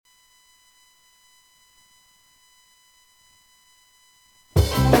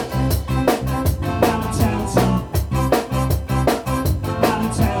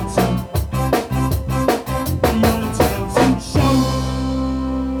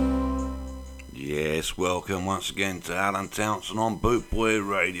Yes, welcome once again to Alan Townsend on Bootboy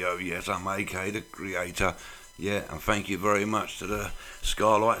Radio. Yes, I'm AK, the creator. Yeah, and thank you very much to the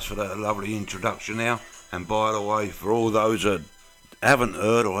Skylights for that lovely introduction now. And by the way, for all those that haven't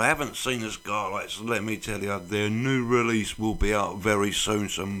heard or haven't seen the Skylights, let me tell you, their new release will be out very soon,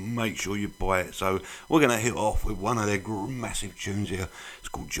 so make sure you buy it. So we're going to hit off with one of their massive tunes here. It's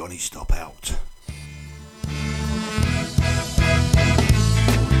called Johnny Stop Out.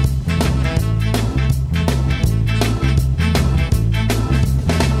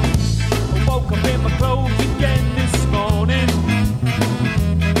 Woke up in my clothes again this morning.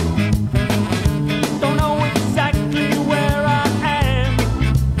 Don't know exactly where I am.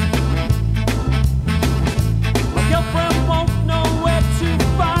 My girlfriend won't know where to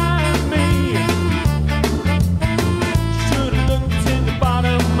find me. Should've looked in the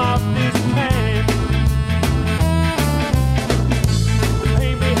bottom of this pan. The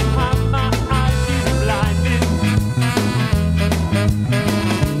pain behind my eyes is blinding.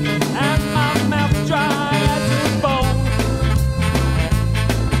 And my mouth dry as a bone.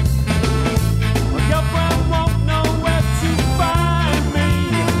 My girlfriend won't know where to find me.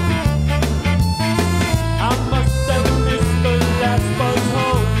 I must have missed the last bus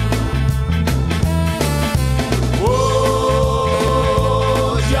home. Whoa,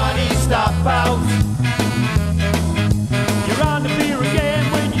 Johnny, stop out. You're on the beer again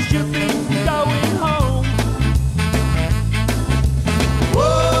when you should be going home.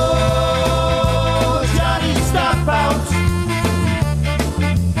 Whoa, Johnny, stop out.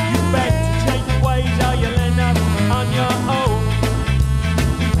 You beg to change your ways or you'll end up on your own.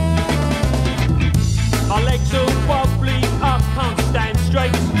 My legs are wobbly, I can't stand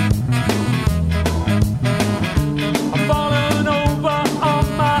straight. I'm falling over on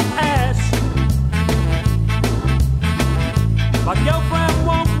my ass. My girlfriend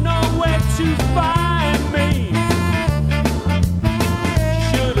won't know where to find me.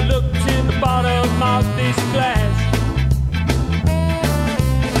 Should've looked in the bottom of this glass.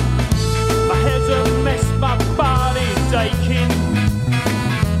 My head's a mess, my body's aching.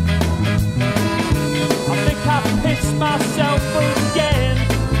 I think I pissed myself again.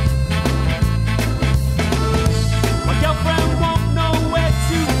 My girlfriend won't know where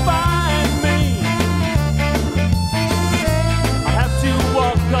to find me. I have to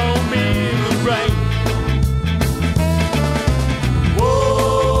walk home in the rain.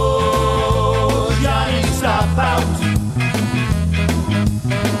 Whoa, Johnny, stop out.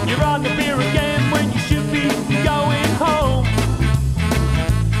 You're on the beer again when you should be going home.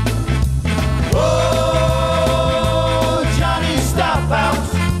 Whoa, Johnny, stop out.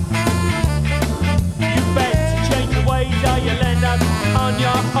 You beg to change your ways or you'll end up on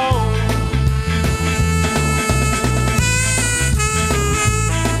your own.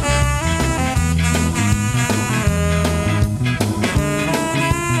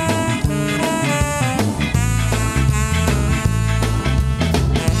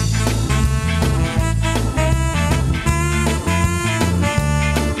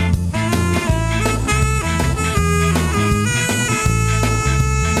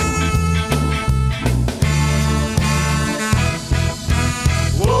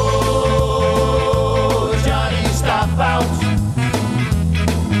 Whoa, Johnny, stop out.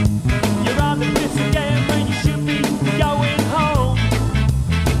 You're on the piss again when you should be going home.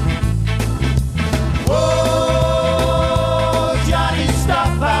 Whoa, Johnny,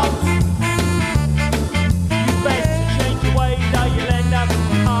 stop out. You beg to change your ways or you'll end up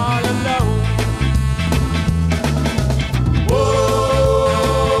all alone. Whoa,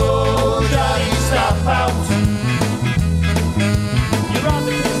 Johnny, stop out. You're on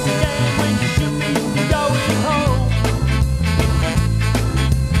the piss again when you should be going home.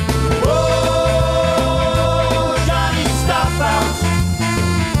 Whoa, Johnny, stop out.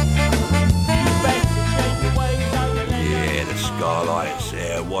 You beg to change your ways or you'll end Yeah, the Skylights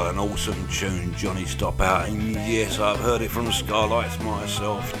there. What an awesome tune, Johnny Stop Out. And yes, I've heard it from the Skylights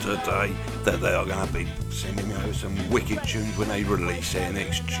myself today that they are going to be sending me over some wicked tunes when they release their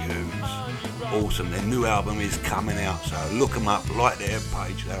next tunes. Awesome. Their new album is coming out, so look them up, like their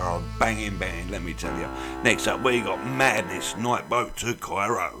page. They are a banging band, let me tell you. Next up, we got Madness, Night Boat to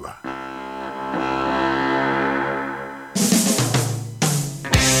Cairo.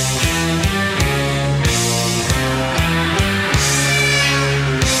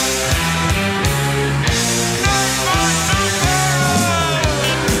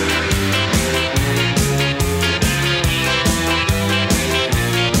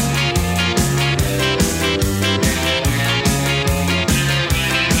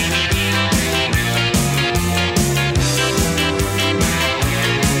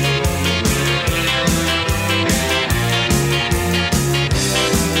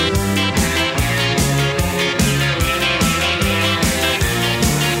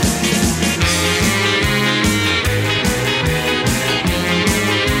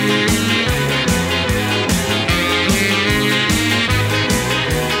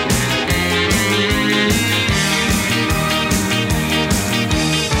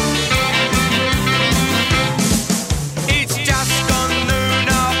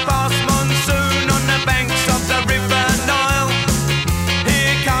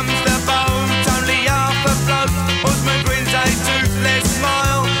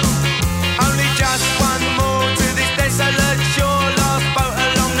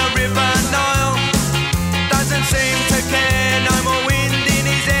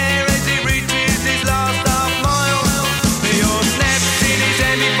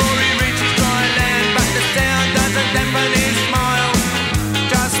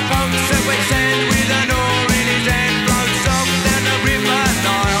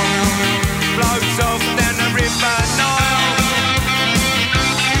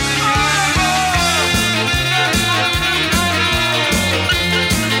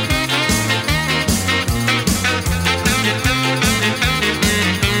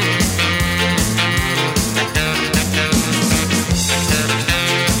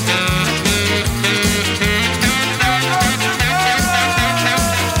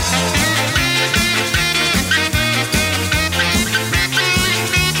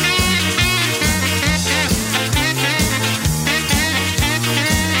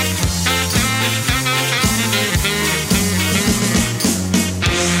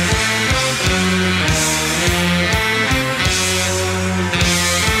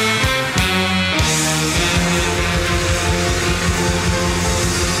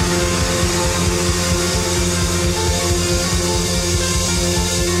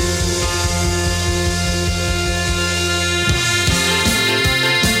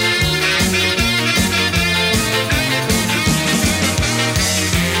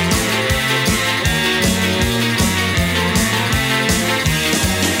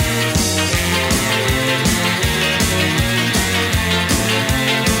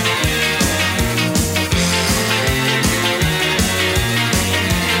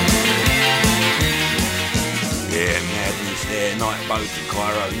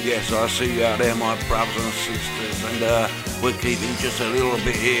 Yes, I see you out there, my brothers and sisters, and we're keeping just a little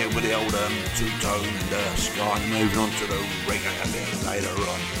bit here with the old two-tone and Sky, moving on to the reggae a bit later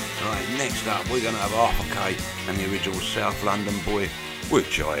on. Alright, next up we're going to have Arthur K and the original South London boy,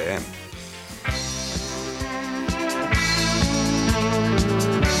 which I am.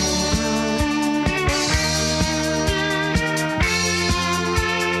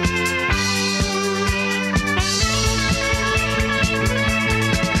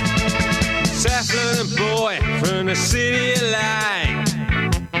 South London boy from the city of light.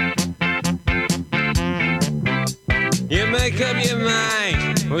 You make up your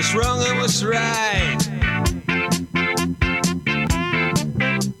mind, what's wrong and what's right.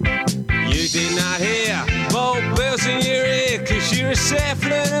 You did not hear both bells in your ear, cause you're a South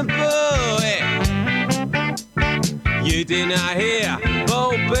London boy. You did not hear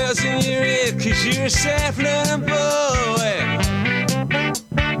both bells in your ear, cause you're a South London boy.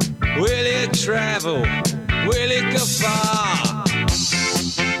 Will it travel? Will it go far?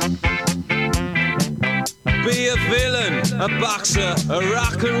 Be a villain, a boxer, a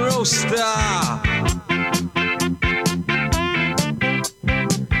rock and roll star.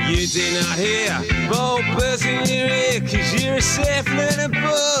 You did not hear both bells in your ear, cause you're a South London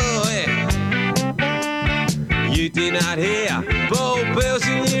boy. You did not hear both bells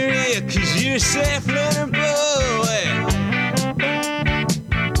in your ear, cause you're a South London boy.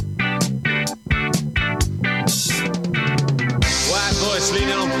 White boys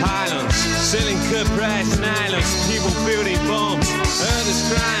leaning on pylons, selling cut price nylons, people building bombs, others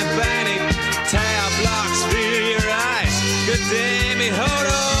crying panic, tire blocks, fill your eyes, good damn it, hold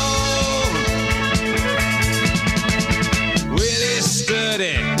on. Will it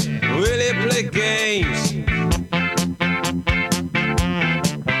study? Will it play games?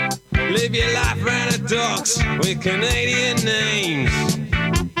 Live your life round the docks with Canadian names.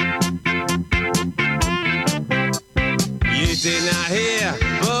 You did not hear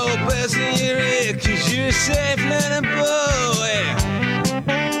both bells in your ear, cause you're a South London boy.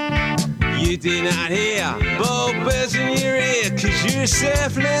 You did not hear both bells in your ear, cause you're a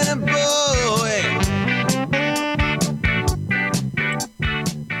South London boy.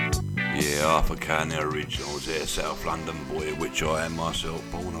 Yeah, Arthur K, the originals there, South London boy, which I am myself,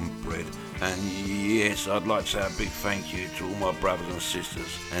 born and bred. And yes, I'd like to say a big thank you to all my brothers and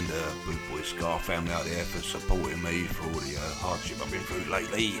sisters and the Boot Boy Scar family out there for supporting me for all the hardship I've been through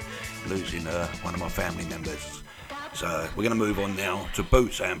lately, losing one of my family members. So we're going to move on now to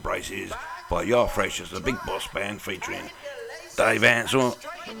Boots and Braces by Yard Freshers, the Big Boss Band, featuring Dave Ansell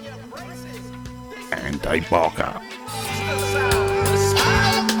and Dave Barker.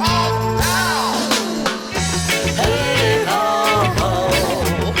 Hey ho ho,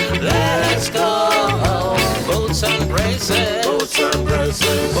 let's go. Boots and braces, boots and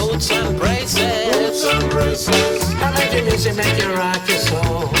braces, boots and braces, boots and braces. I make your music, make you rock your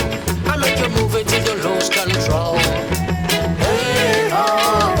soul. I make you move it till you lose control. Hey ho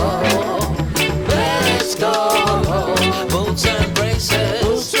ho, let's go. Boots and braces,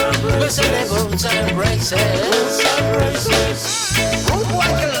 boots and braces, boots and braces, boots and braces. Rude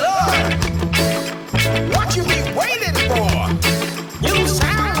boy galore. What you be waiting for? New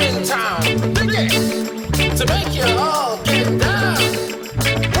sound in town. Dig it. To make you all get down.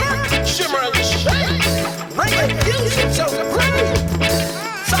 Work, shimmer and shake. Reggae music so supreme.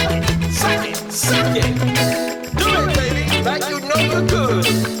 Suck it, suck it, suck it. Do it, baby, like you know you're good.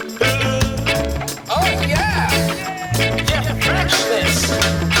 Oh yeah. Yeah, freshness.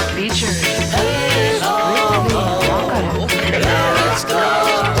 Featured. Hey ho ho, let's go.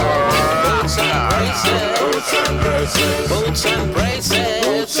 Boots and braces, boots and braces, boots and braces,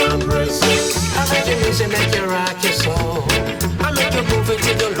 boots and braces. I make your music, make you rock your soul. I make you move it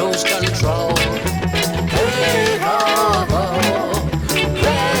till you lose control. Hey ho ho,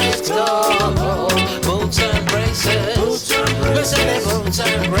 let's go. Boots and braces, boots and braces, boots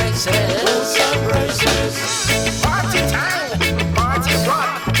and braces, boots and braces. Party time, party rock.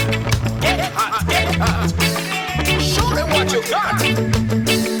 Get hot, get hot. Show them what you got.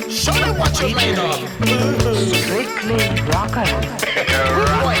 Show them what you're made of. Strictly rocker.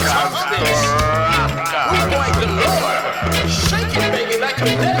 Rude boy substance. Rude boy galore. Shake it, baby, like you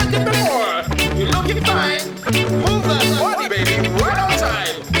never did before. You're looking fine. Move that body, baby, right on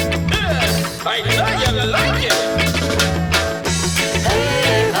time. Yeah, I know you like it.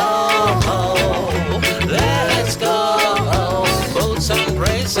 Hey ho ho, let's go. Boots and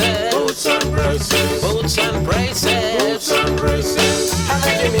braces, boots and braces, boots and braces, boots and braces. I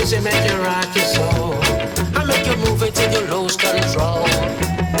make your music, make you rock your soul. I make you move it till you lose control.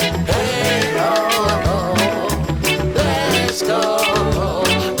 Hey ho ho, let's go.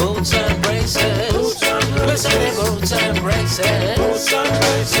 and braces. Boots and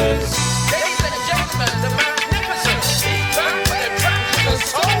braces. Ladies and gentlemen, the magnificent Steve Byrne with a track to the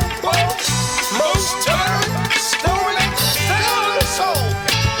soul boat. Most turned, stolen, still on the soul.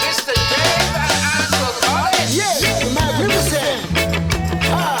 Mr. Dave and Ansel Collins. Yeah, magnificent.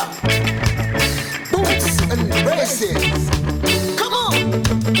 Boots and braces. Come on.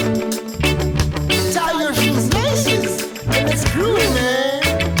 Tie your shoes laces. And let's groove, man.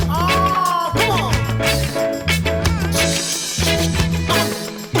 Oh, come on.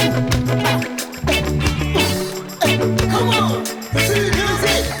 Come on. See the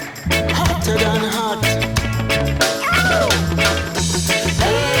music. Hotter than hot.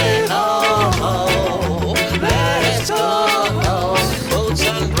 Hey ho ho, let's go. Boots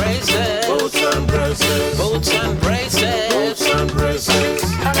and braces. Boots and braces. Boots and braces. Boots and braces.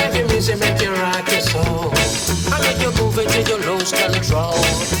 I make your music, make you rock your soul. I make you move it till you lose control.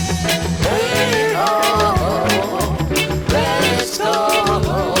 Hey ho, let's go.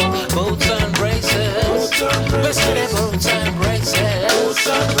 Boots and braces. Boots and braces. Listen to boots and braces. Boots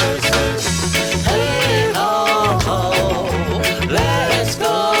and braces. Hey ho, let's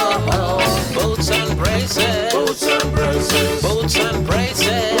go. Boots and braces. Boots and braces. Boots and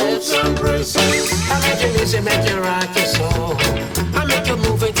braces. Boots and braces. I make your music, make you rock your soul. I make you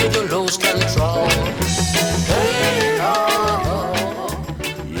move it till you lose control. Hey ho.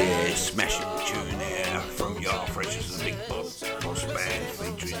 Yeah, smashing tune there from Yard Freshers and Big Bob Boss Band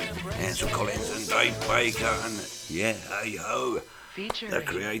featuring Ansel Collins and Dave Baker. And yeah, hey ho, Feature the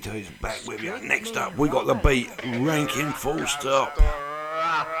radio. creator is back with you. Next up, we got the beat ranking full stop.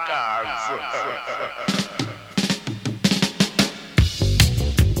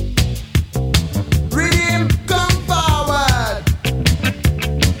 Rhythm, come forward.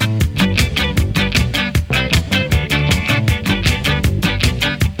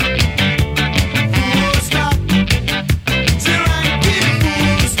 Full stop. Till I get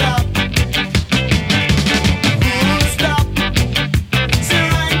full stop. Full stop. Till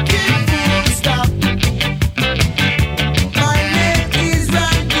I get full stop. My name is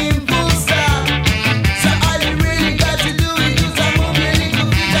Ranking Full Stop. So all you really got to do is just a move your little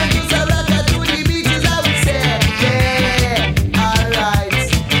feet and just a rock to the beaches. I would say, yeah, alright.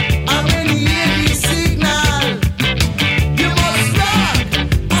 And when you hear the signal, you must rock.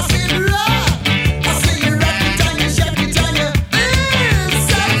 I said rock. I said you rock it and you shake it and you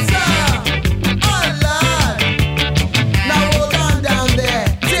salsa. Oh Lord. Now hold on down there.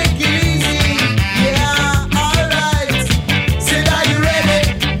 Take it easy. Yeah, alright. Said are you ready?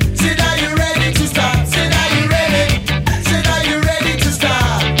 Said are you ready to start? Said are you ready? Said are you ready to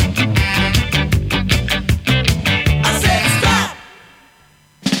start? I said stop.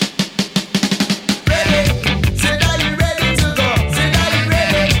 Ready? Said are you ready to go? Said are you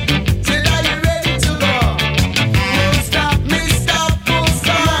ready? Said are you ready to go? Full stop, me stop, full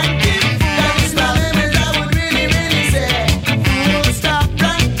stop. That is my limit, I would really say. Full stop,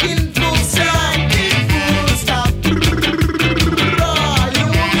 ranking full stop. Full stop. Raw, you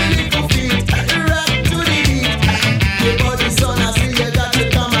move your little feet, rock to the beat. Your body son, I see you got to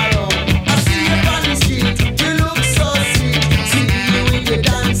come around. I see you on the street, you look so sweet. See you with your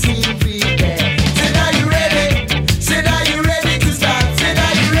dancing feet there. Said are you ready? Said are you ready to start? Said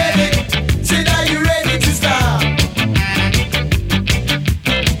are you ready? Said are you ready to start?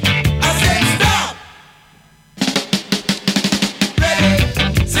 I said stop. Ready?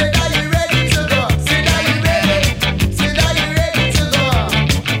 Said are you ready to go? Said are you ready? Said are you ready to go?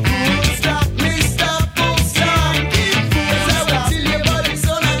 Full stop, me stop, full stop. Full stop till your body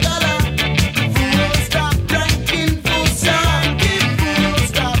son a dollar. Full stop, ranking full stop. Full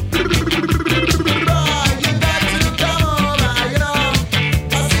stop. Raw, you got to come over, you know.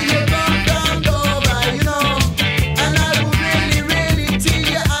 I see you come over, you know. And I will really teach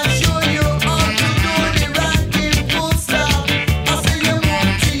you and show you how to do the ranking full stop. I see you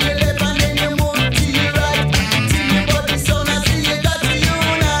move to your left and then you move to your right. Till your body son, I see you got to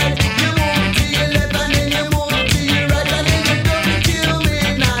unite. You move to your left and then you move to your right. And then you don't kill me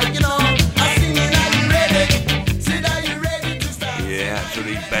now, you know. I sing it, are you ready? Said, are you ready to start? Yeah,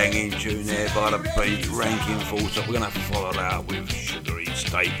 absolutely banging tune there by the beat ranking full stop. We're going to follow that up with Sugary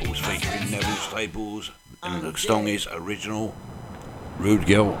Staples featuring Neville Staples. And the song is original Rude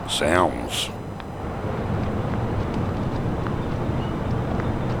Girl Sounds.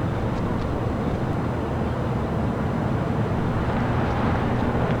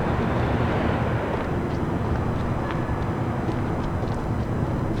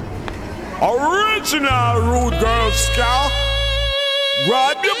 Original Rude Girl Ska.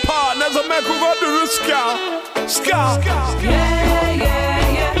 Grab your partners and make we go do the ska. Ska. Yeah,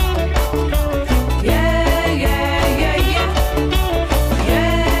 yeah, yeah. Yeah, yeah, yeah, yeah.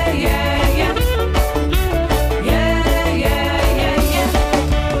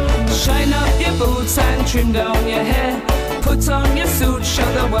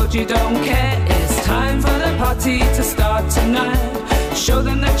 world you don't care. It's time for the party to start tonight. Show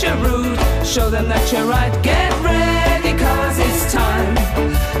them that you're rude, show them that you're right. Get ready, cause it's time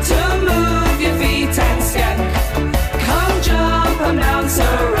to move your feet and skank. Come jump and bounce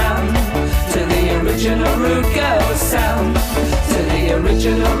around to the original Rude Girl sound. To the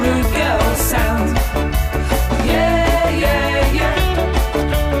original Rude Girl sound. Yeah, yeah, yeah.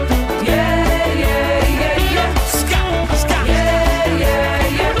 Yeah, yeah, yeah, yeah. Ska, ska. Yeah,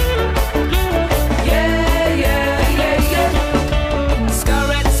 yeah, yeah. Yeah, yeah, yeah, yeah.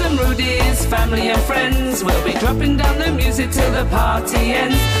 Scarrettes and Rudy's, family and friends. We'll be dropping down the music till the party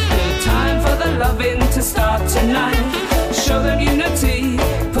ends. Good time for the loving to start tonight. Show them unity,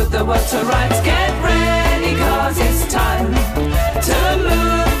 put the world to rights. Get ready, cause it's time to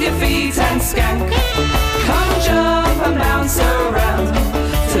move your feet and skank. Come jump and bounce around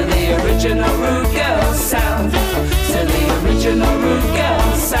to the original Rude Girl sound. To the original Rude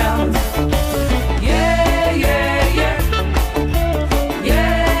Girl sound. Yeah, yeah, yeah.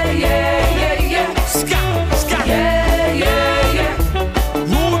 Yeah, yeah, yeah, yeah. Ska, ska. Yeah, yeah, yeah.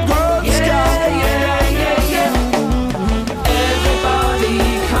 Rude Girl Yeah, ska. yeah, yeah, yeah. Everybody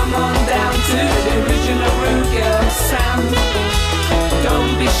come on down to the original Rude Girl sound.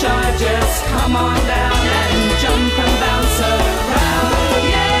 Don't be shy, just come on down and jump and bounce around.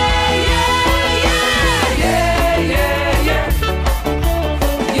 Yeah, yeah, yeah. Yeah, yeah, yeah.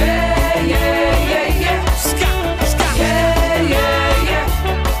 Yeah, yeah, yeah, yeah. Ska, ska. Yeah, yeah, yeah.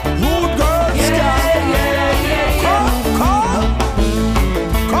 Rude Girl ska. Yeah, yeah, yeah, yeah.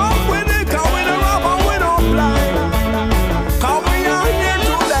 Come with it, come with the rubber, we don't blind. Come we are here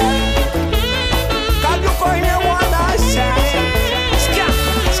today. Can you go hear what I say? Ska,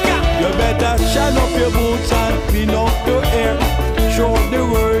 ska. You better shine up your boots and clean up your hair. Show the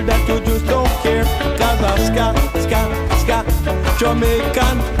world that you just don't care. Cause I'm ska, ska, ska.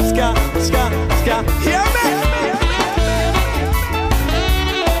 Jamaican, ska, ska, ska. Hear me?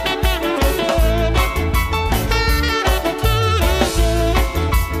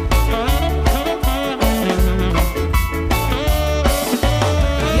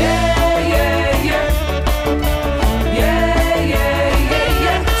 Yeah, yeah, yeah. Yeah, yeah, yeah,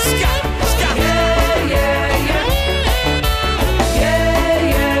 yeah. Ska, ska. Yeah, yeah, yeah. Yeah,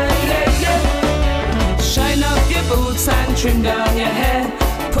 yeah, yeah, yeah. Shine up your boots and trim down your hair.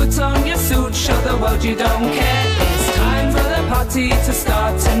 Put on your suit, show the world you don't care. It's time for the party to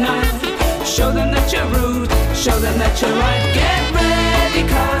start tonight. Show them that you're rude, show them that you're right. Get ready,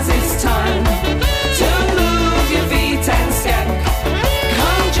 cause it's time to move your feet and skank.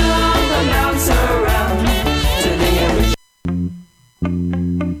 Come jump and bounce around to the original.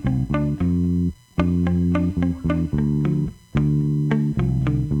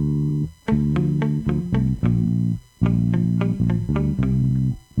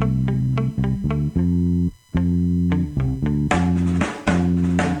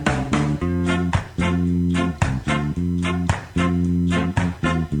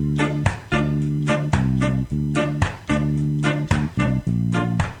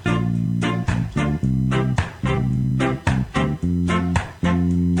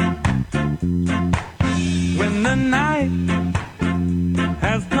 When the night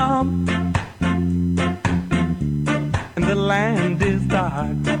has come and the land is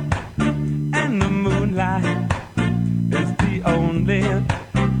dark and the moonlight is the only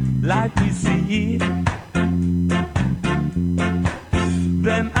light we see,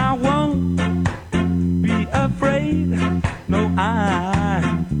 then I won't be afraid. No,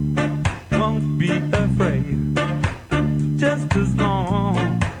 I won't be afraid. Just as long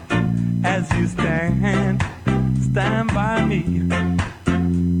as you stand by me.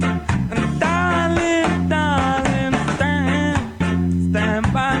 And darling, darling, stand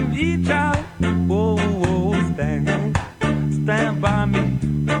by me, child. Oh, stand by me.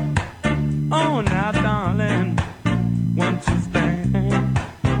 Oh, now, darling, won't you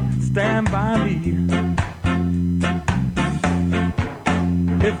stand by me?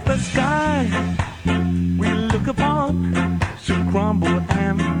 If the sky we look upon should crumble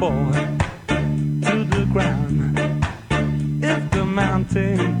and fall to the ground, if the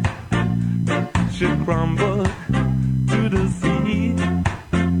mountain should crumble to the sea,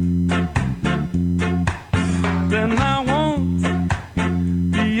 then I won't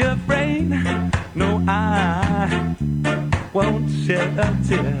be afraid. No, I won't shed a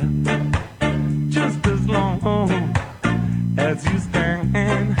tear. Just as long as you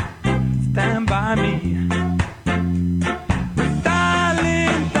stand by me.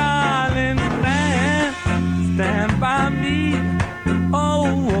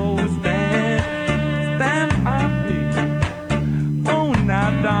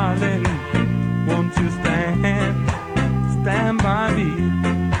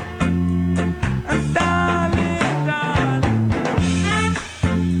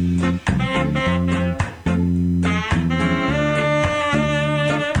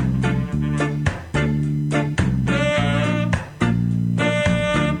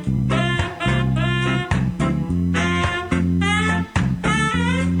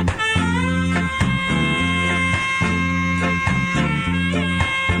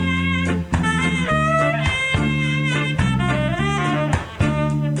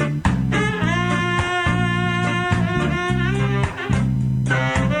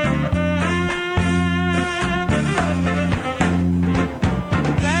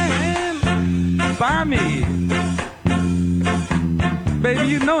 by me. Baby,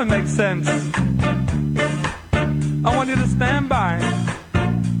 you know it makes sense. I want you to stand by.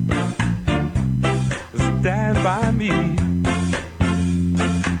 Stand by me.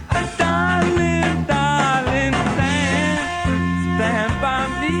 Darling, darling, stand by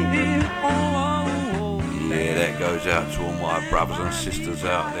me. Yeah, that goes out to all my brothers and sisters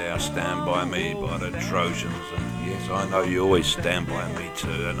out there. Stand by me by the Trojans. And yes, I know you always stand by me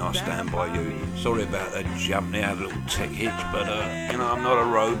too, and I stand by you. Sorry about that jump now, a little tech hitch, but you know, I'm not a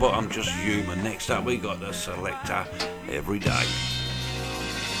robot, I'm just human. Next up, we got the Selector Every Day.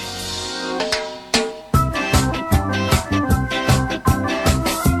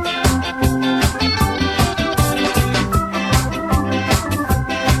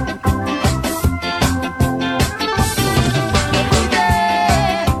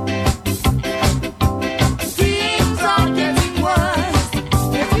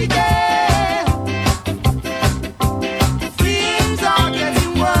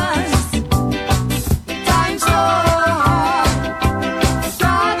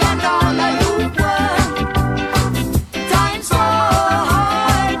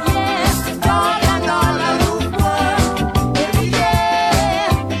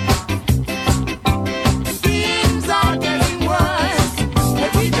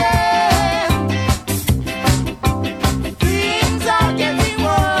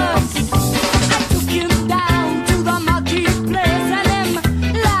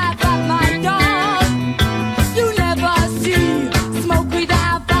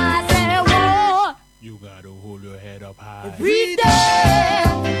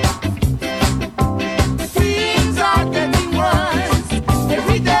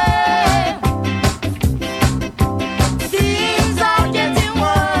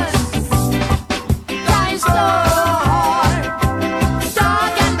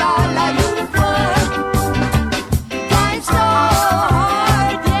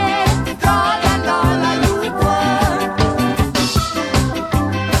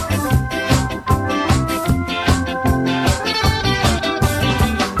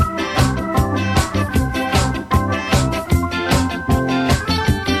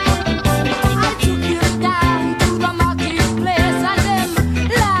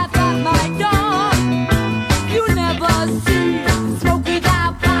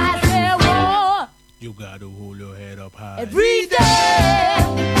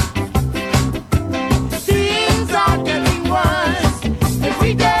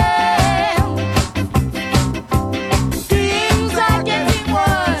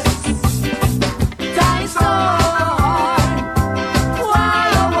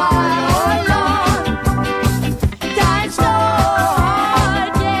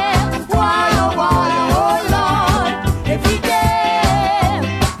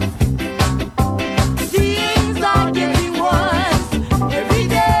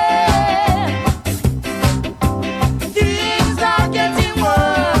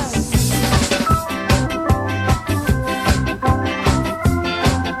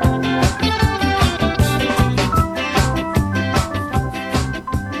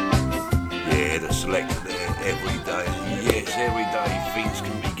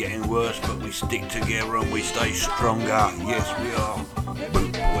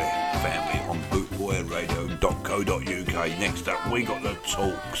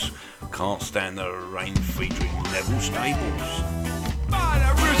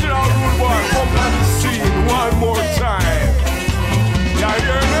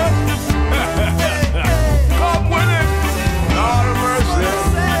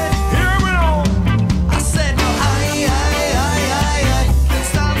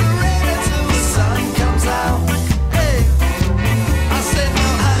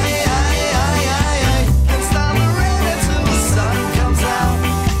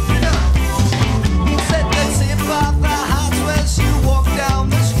 Walk down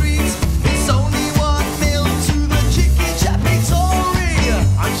the street, it's only 1 mile to the chicken chap.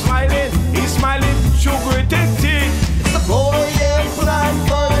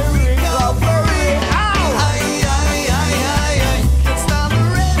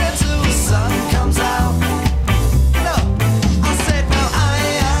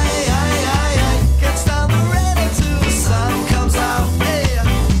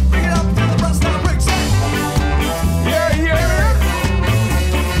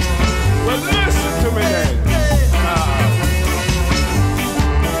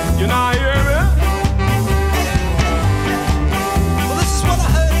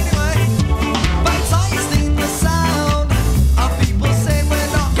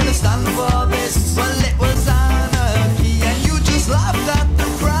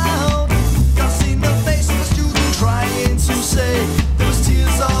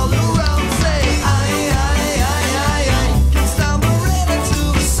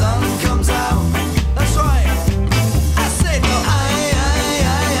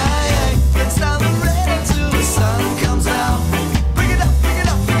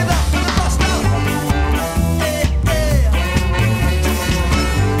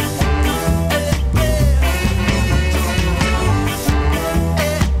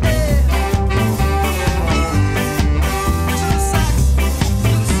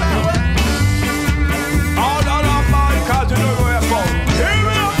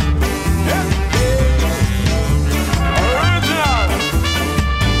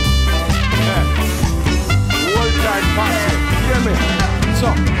 So,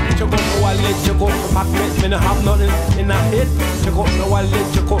 check out my wallet, check out my pocket, me no have nothing in a head. Check out my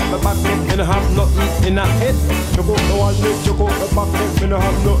wallet, check out my pocket, me no have nothing in a head. Check out my wallet, check out my pocket, me no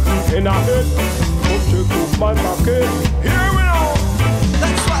have nothing in a head. Come check out my pocket, here we go.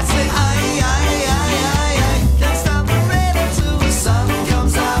 That's why I say I can't stop the rain until the sun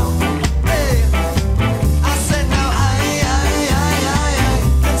comes out. Hey, I said now I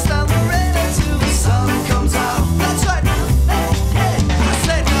can't stop the rain until the sun comes out. That's right. Hey, I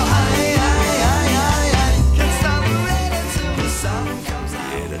said now I can't stop the rain until the sun comes out.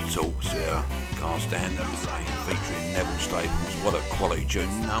 Yeah, the talks there. Can't stand the rain. Featuring Neville Staples. What a quality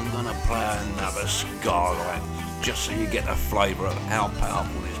tune. I'm gonna play another Skylight, just so you get the flavour of how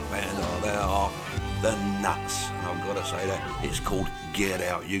powerful this band are. They are the Nuts. And I've got to say that it's called Get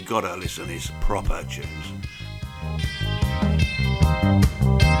Out. You got to listen. It's proper tunes.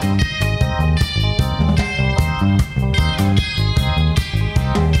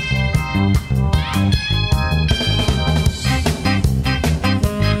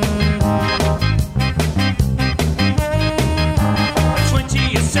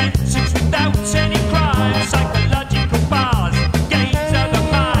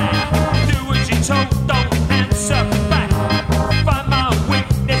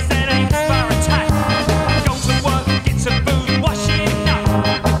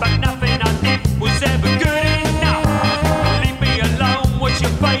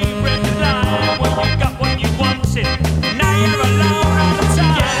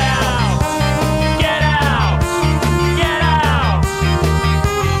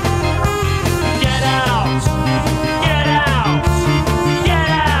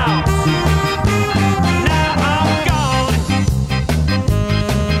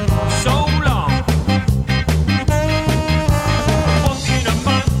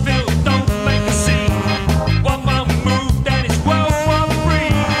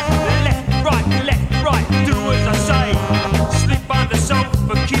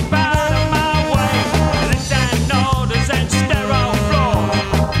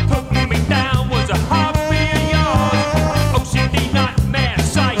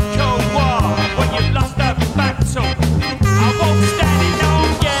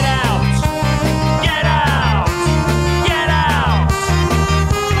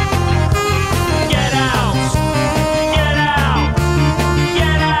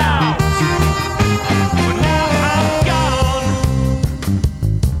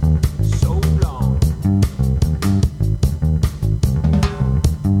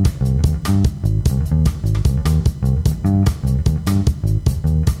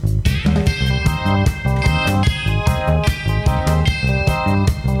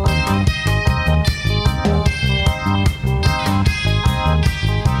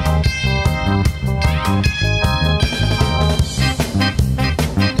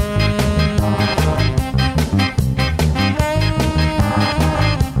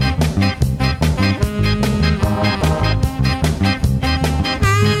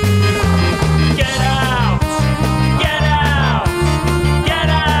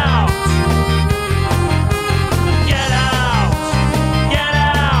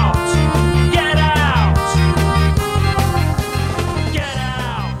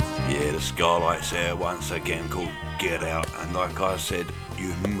 Again called Get Out, and like I said,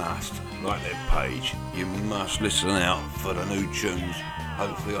 you must, like their page, you must listen out for the new tunes.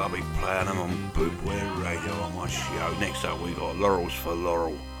 Hopefully I'll be playing them on Bootboy Radio on my show. Next up we got Laurels for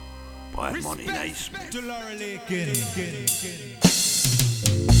Laurel by Monty Naismith.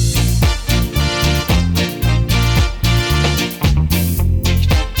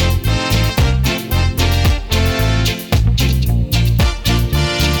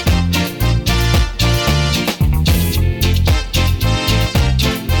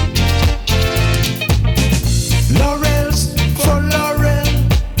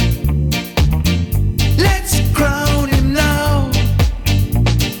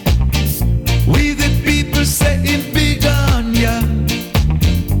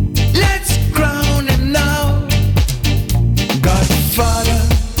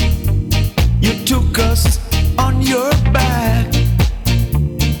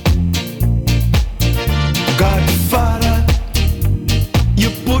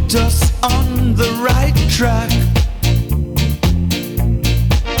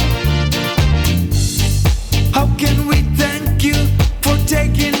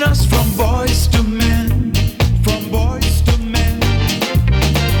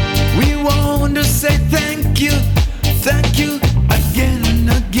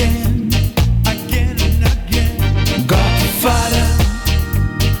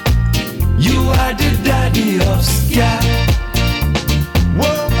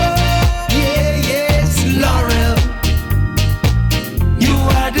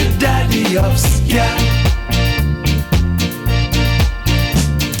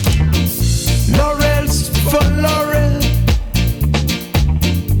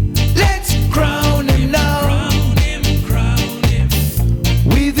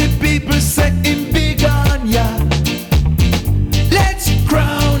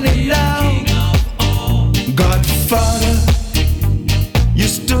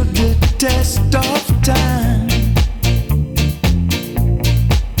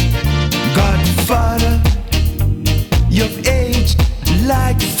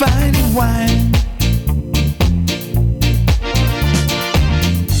 fine wine.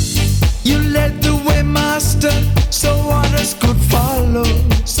 You led the way, master, so others could follow,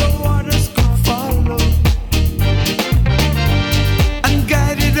 so others could follow, and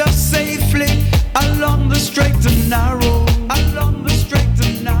guided us safely along the straight and narrow, along the straight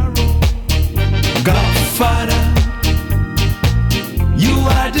and narrow. Godfather, you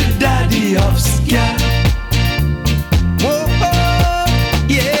are the daddy of ska. Whoa,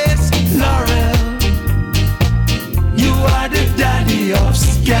 yes, Laurel, you are the daddy of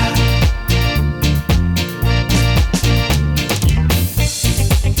ska.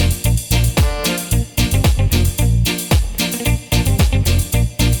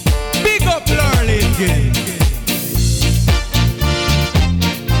 Big up Laurel again.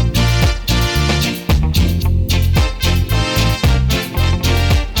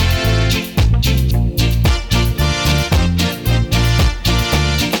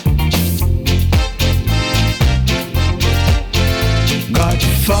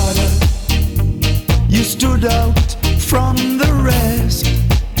 Godfather, you stood out from the rest.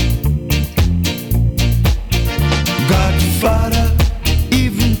 Godfather,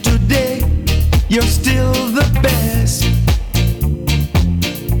 even today, you're still the best.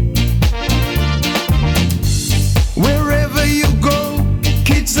 Wherever you go,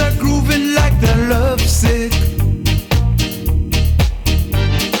 kids are grooving like they're lovesick.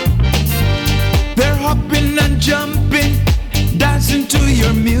 They're hopping and jumping, dancing to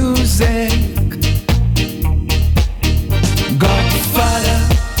your music. Godfather,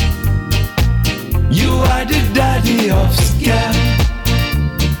 you are the daddy of ska.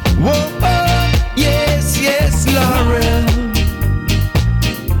 Whoa, yes, yes, Laurel,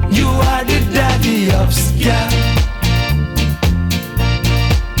 you are the daddy of ska.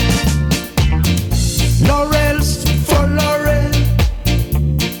 Laurel's for Laurel,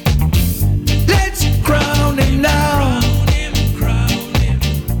 let's crown him now.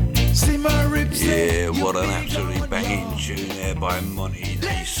 Yeah, what an absolutely banging tune there by Monty D.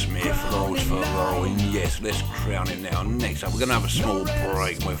 Smith, Laurels for Laurel. And yes, let's crown him now. Next up, we're going to have a small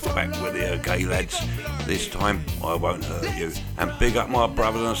break and we're back with the okay lads. This time, I won't hurt you. And big up my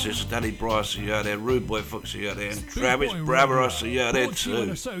brothers and sisters, Daddy Bryce, see you out there, Rude Boy Fox, see you out there, and Travis Brother, I see you out there too. In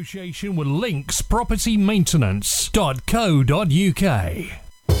association with Links Property Maintenance.co.uk.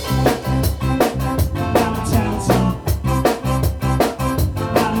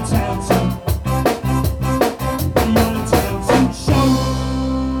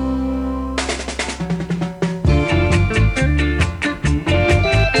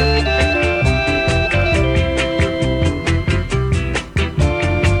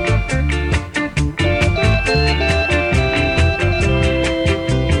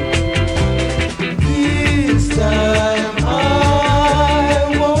 This time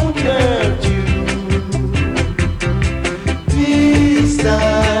I won't hurt you. This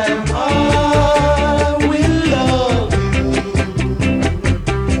time I will love you.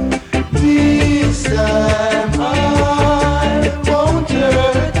 This time I won't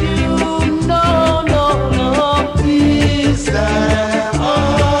hurt you. No, no, no. This time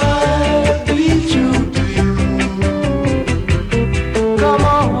I'll be true to you. Come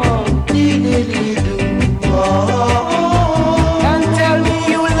on, diddly-do. And tell me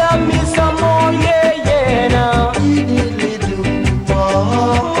you love me some more, yeah, yeah, now. Diddly-do.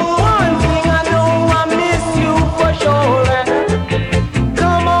 One thing I know, I miss you for sure.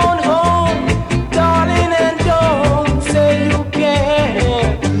 Come on home, darling, and don't say you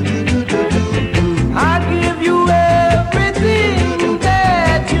can't. I'll give you everything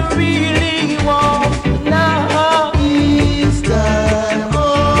that you really want now. This time I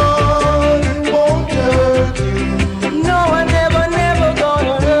won't hurt you. No, I never, never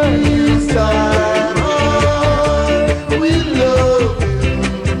gonna hurt you. This time I will love you.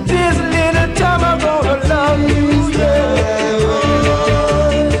 This little time I'm gonna love you. This time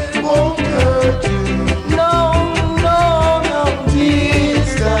I won't hurt you. No, no, no. This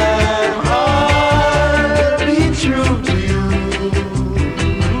time I'll be true to you.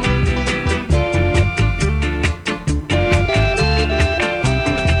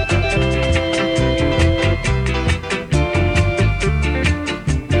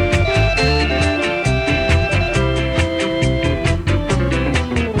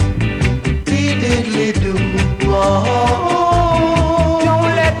 Diddly-do. Don't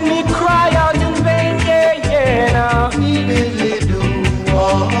let me cry out in vain, yeah, yeah, now. Diddly-do.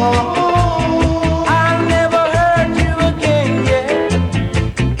 I'll never hurt you again, yeah.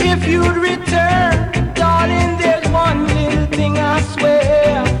 If you'd return, darling, there's one little thing I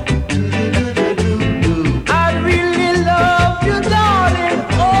swear. I really love you, darling.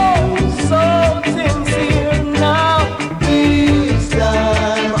 Oh,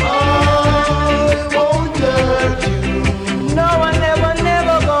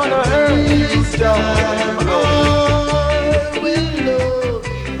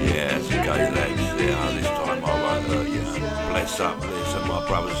 up, listen, my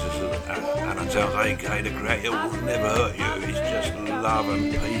brothers and sisters, Alan Towns, aka The Creator, will never hurt you. It's just love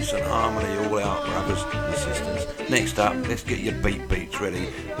and peace and harmony all out, brothers and sisters. Next up, let's get your beats ready.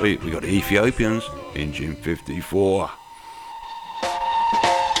 We got the Ethiopians, Engine 54.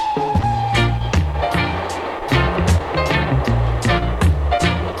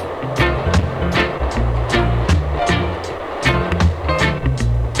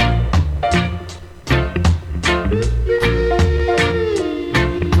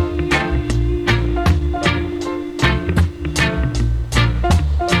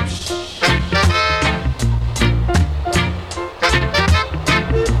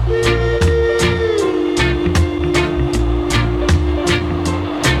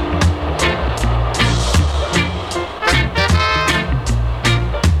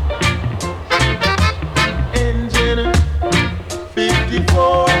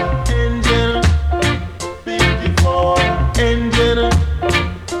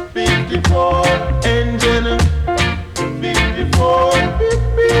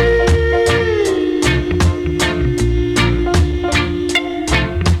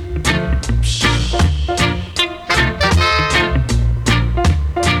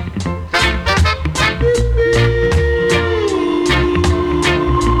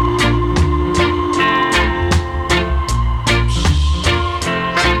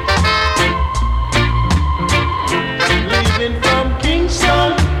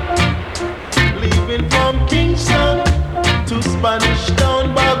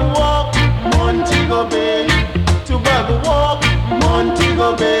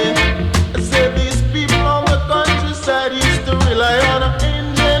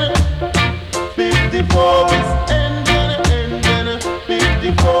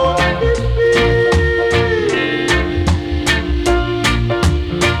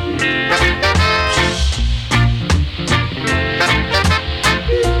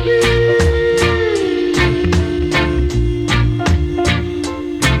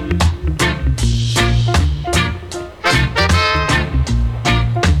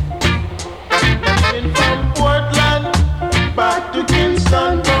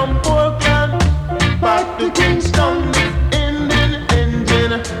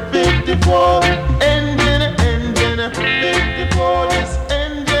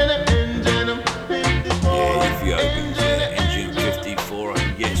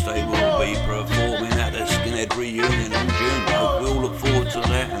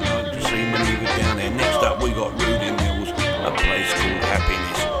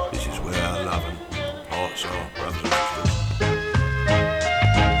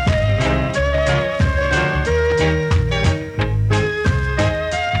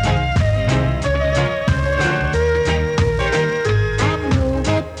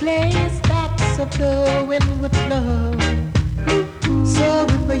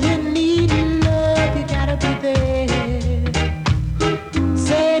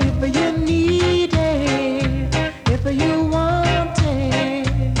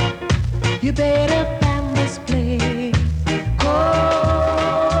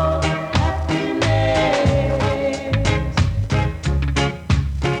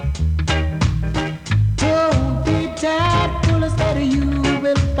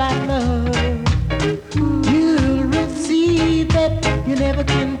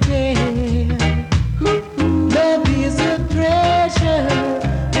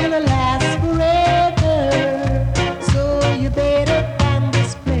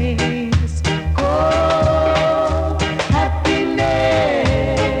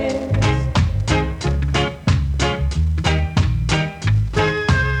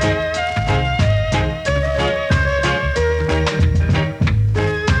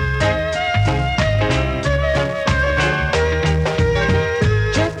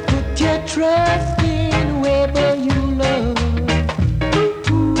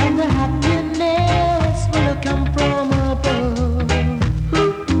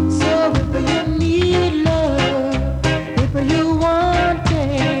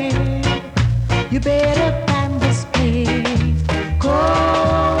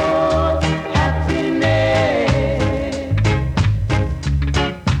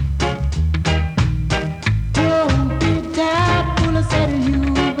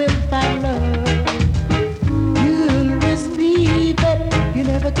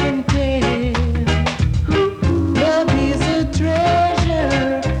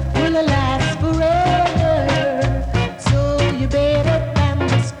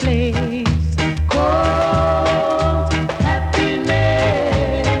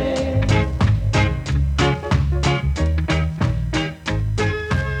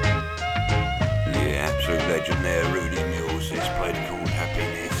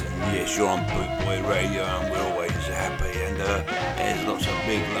 Yes, you're on Bootboy Radio and we're always happy, and there's lots of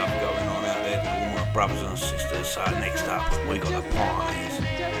big love going on out there to all my brothers and sisters. So next up, we got the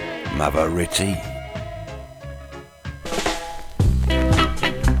Pioneers, Mother Ritty.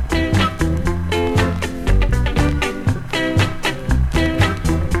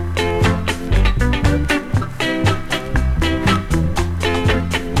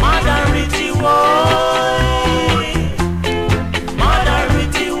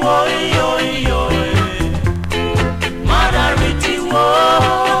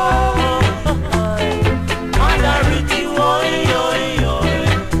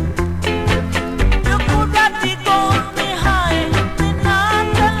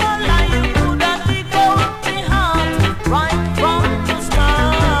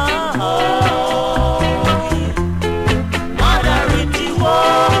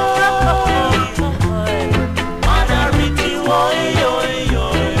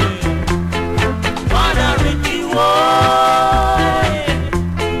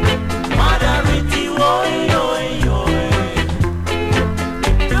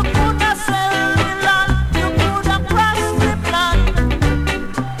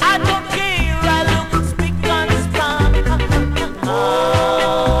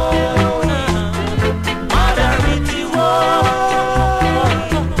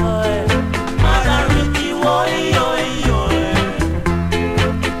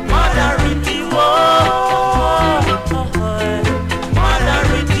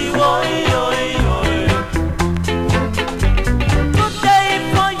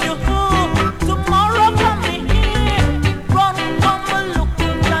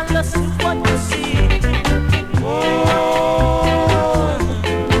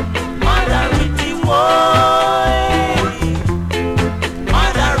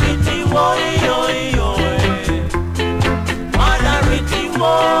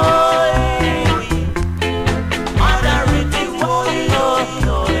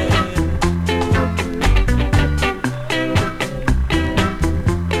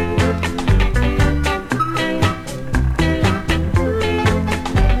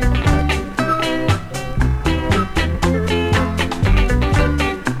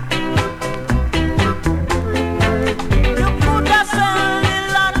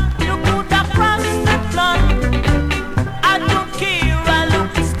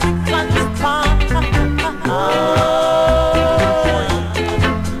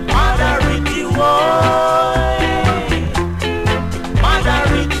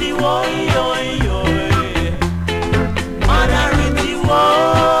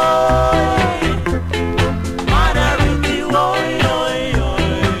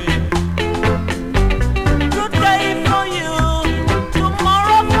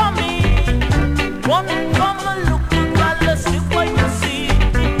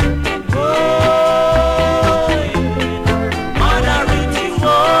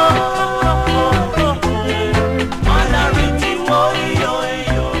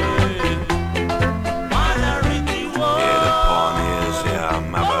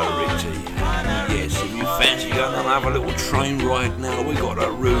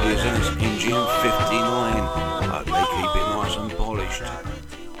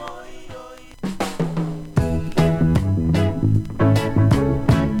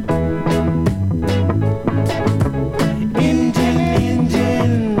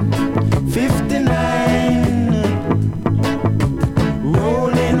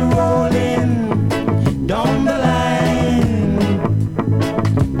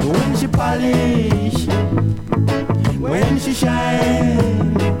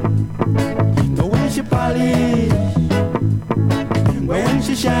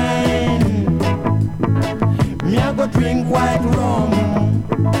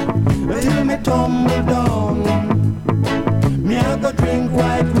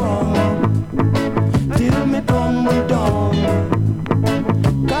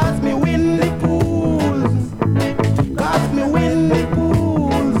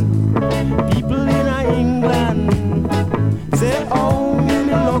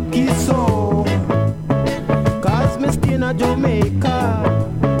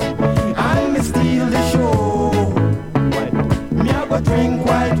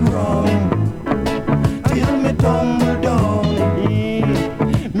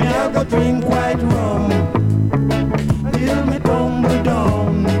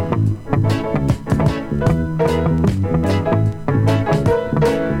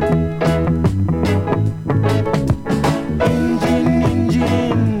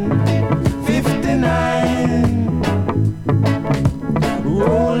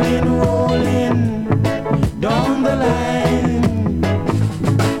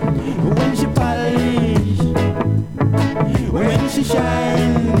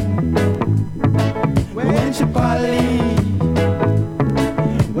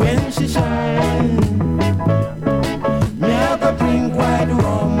 she shine. Me have to drink white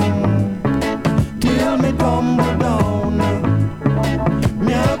rum till me tumble down.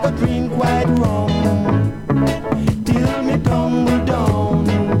 Me have to drink white rum till me tumble down.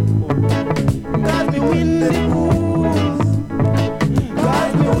 Got me win the booze.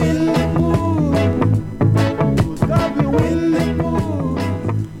 Got me win the booze. Got me win the booze.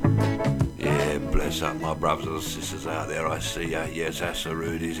 Yeah, bless up my brothers and sisters out there. I see ya. Yes, that's the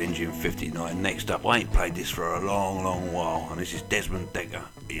Rudy's Engine 59. Next up, I ain't played this for a long, long while, and this is Desmond Decker,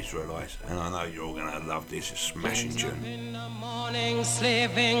 Israelites, and I know you're all gonna love this. It's a smashing tune. In the morning,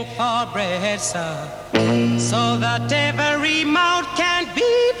 slaving for bread, sir, so that every mouth can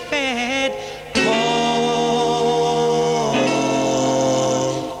be fed. Oh,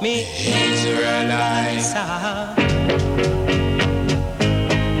 me Israelites,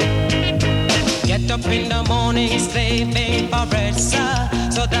 get up in the morning, slaving for bread, sir,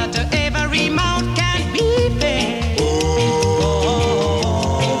 so that every mouth can be fed. Oh,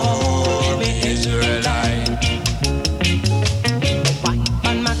 me Israelite. Wife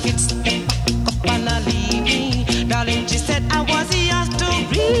and my kids, they pack up and I leave me. Darling, she said I was yours to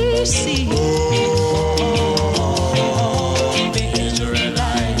receive. Oh, me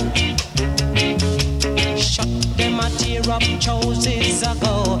Israelite. Shut them a tear up choices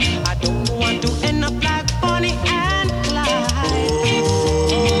ago. I don't want to end up like Bonnie and Clyde.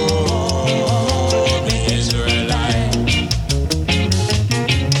 Oh, me Israelite.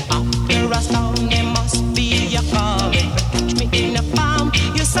 After a storm, there must be a calm. If you catch me in a farm,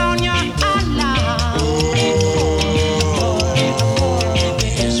 you sound your alarm. Oh, me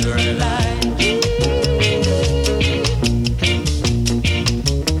Israelite.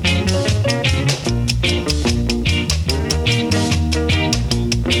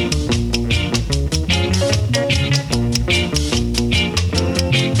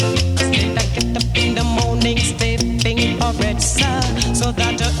 Get up in the morning, stepping for bread, sir, so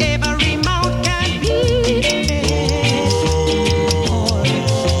that every mouth can be fed. Oh,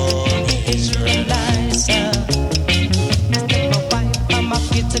 Israelites, sir. My wife and my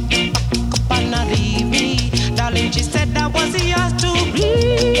kids pack up and I leave me. Darling, she said that was yours to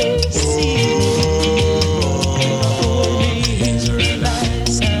receive. Oh,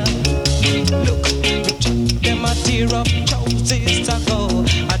 Israelites, sir. Look, them a tear up choices ago.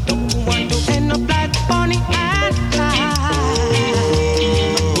 I don't want to end up like Bonnie and Clyde.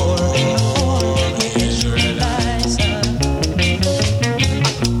 Oh, Israelites.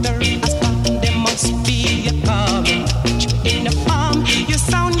 After a storm, there must be a calm. Put you in a farm, you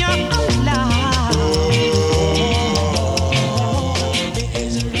sound your alarm. Oh,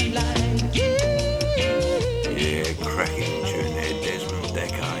 Israelites. Yeah, cracking tune there, Desmond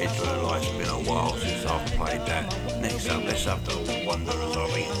Decker, Israelites. Been a while since I've played that. Next up, let's have the Wanderers, I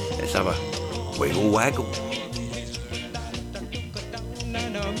mean. Let's have a wiggle waggle.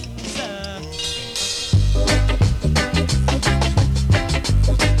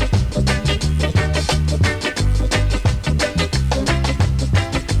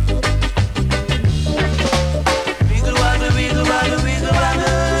 Wiggle waggle, wiggle waggle, wiggle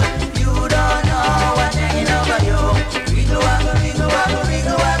waggle. You don't know what's hanging over you. Wiggle waggle, wiggle waggle,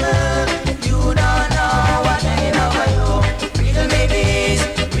 wiggle waggle. You don't know what's hanging over you. Wiggle me this,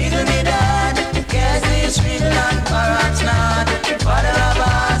 wiggle me that. Guess this wiggle and perhaps not. Father of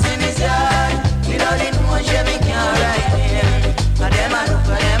us in his yard. Without it, one Chevy can't ride in. And them a look,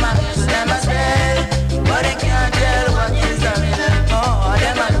 and them a kiss, them a spell. But they can't tell what is the riddle. Oh,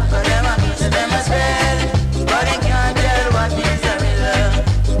 them a look, and them a kiss, them a spell. But they can't tell what is the riddle.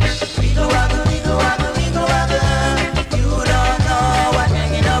 Wiggle waggle, wiggle waggle, wiggle waggle. You don't know what's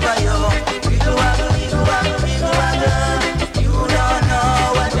hanging over you. Wiggle waggle, wiggle waggle, wiggle waggle. You don't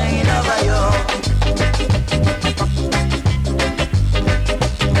know what's hanging over you.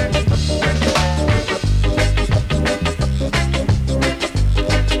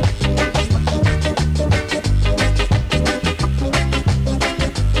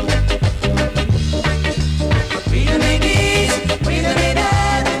 Wiggle me this, wiggle me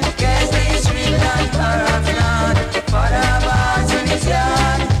that. Guess this wiggle and perhaps not. Father of us in his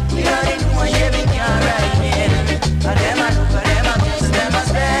yard. Without it, one Chevy can't ride in. And them a look, and them a kiss, them a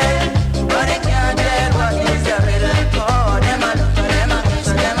spell. But they can't tell what is the riddle. Oh, them a look, and them a kiss,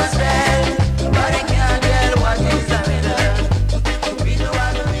 them a spell. But they can't tell what is the riddle. Wiggle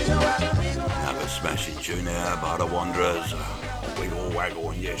waggle, wiggle waggle, wiggle waggle. Another smashing tune there by the Wanderers. Wiggle waggle,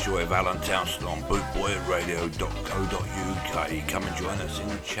 and yes, you're with Alan Townsend on bootboyradio.co.uk. Come and join us in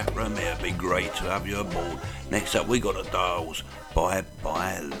the chat room here. It'd be great to have you aboard. Next up, we got the Dials. Bye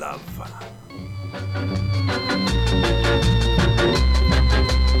bye love.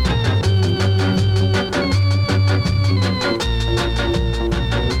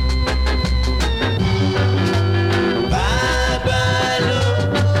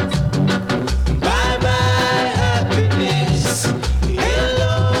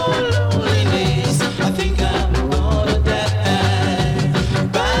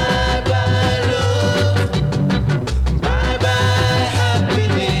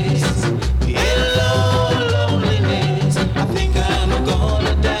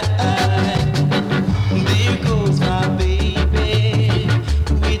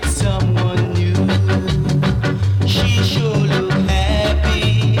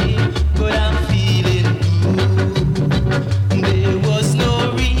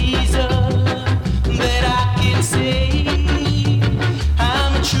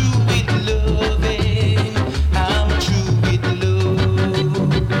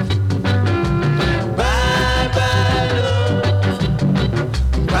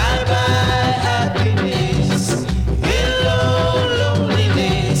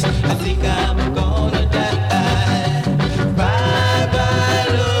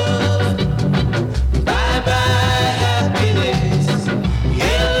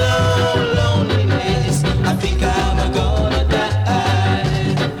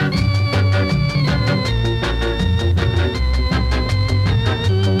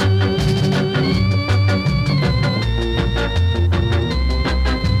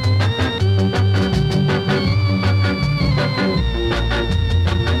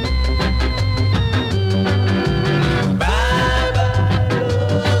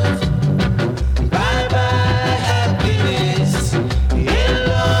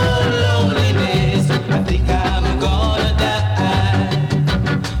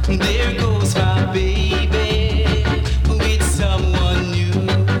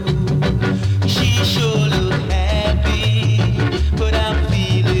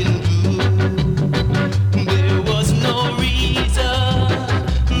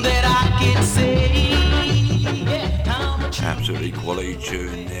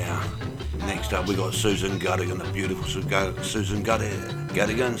 Susan Guttigan, the beautiful Susan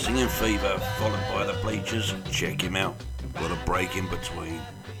Guttigan singing Fever, followed by the Bleachers. Check him out. Got a break in between.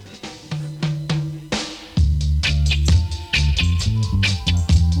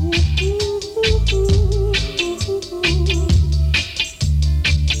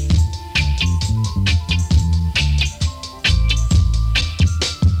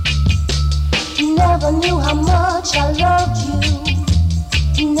 Never knew how much I loved you.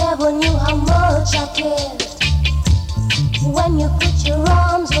 Never knew how much I cared. When you put your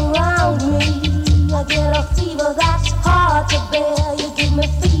arms around me, I get a fever that's hard to bear. You give me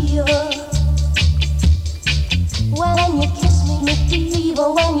fever. When you kiss me, fever.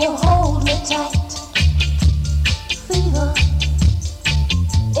 When you hold me tight, fever.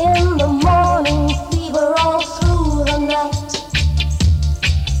 In the morning, fever all through the night.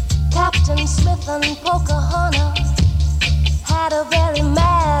 Captain Smith and Pocahontas had a very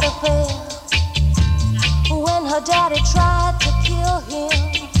mad affair. When her daddy tried to kill him,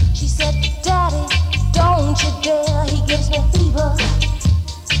 she said, Daddy, don't you dare. He gives me fever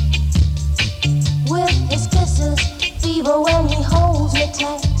with his kisses, fever when he holds me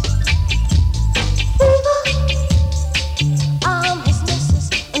tight. Fever, I'm his missus,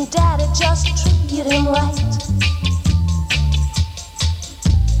 and Daddy just treated him right.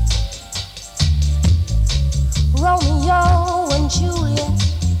 Romeo and Juliet,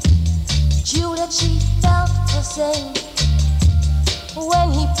 she felt the same.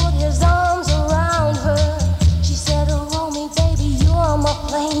 When he put his arms around her, she said, roll me, baby, you're my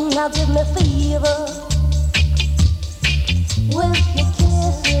plane. Now give me fever with your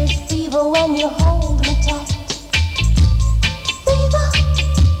kisses, fever when you hold me tight. Fever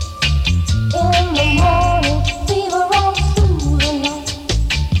in the morning, fever all through the night.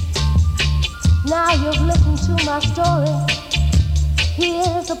 Now you've listened to my story.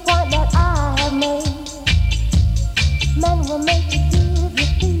 Here's the point that I have made. Men were made to give you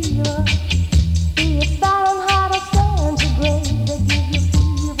fever. Be it Fahrenheit or centigrade, they give you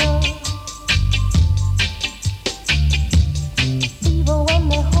fever. Fever when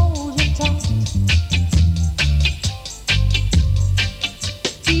they hold you tight.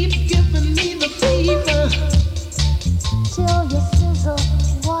 Keep giving me the fever till you sizzle.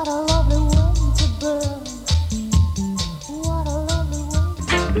 What a lovely way to burn.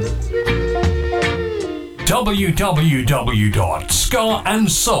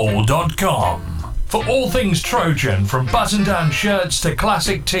 www.scarandsoul.com for all things Trojan, from button-down shirts to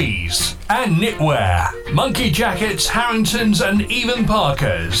classic tees and knitwear, monkey jackets, Harringtons and even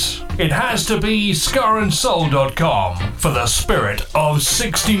Parkers. It has to be scarandsoul.com for the spirit of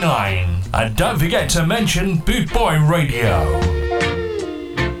 69. And don't forget to mention Boot Boy Radio.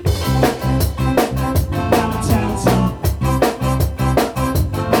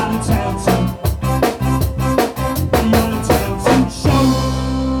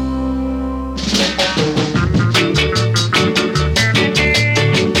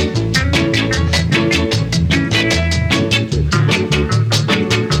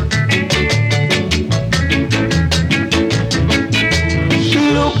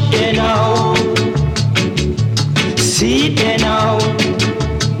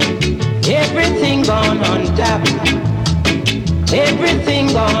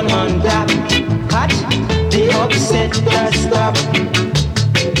 stop.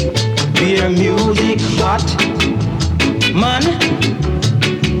 Beer music hot, man.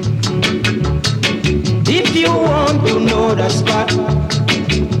 If you want to know the spot,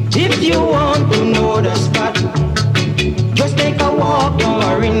 if you want to know the spot, just take a walk down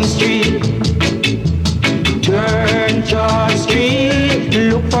Orange Street. Turn Charles Street,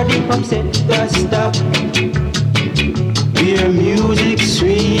 look for the upset the stop. Beer music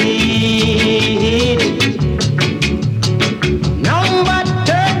sweet. Number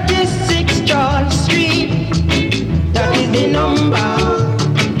 36 Charles Street, that is the number.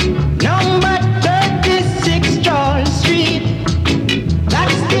 Number 36 Charles Street,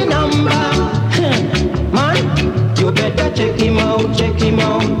 that's the number. Man, you better check him out, check him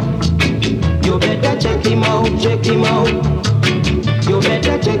out. You better check him out, check him out. You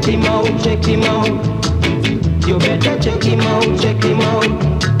better check him out, check him out. You better check him out, check him out.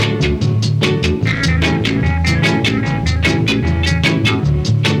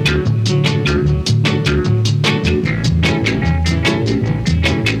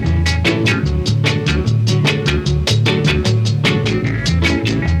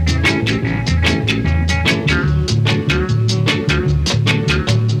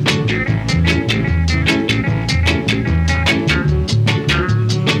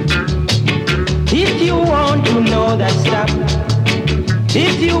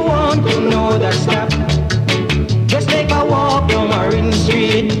 If you want to know that stop, just take a walk down Orange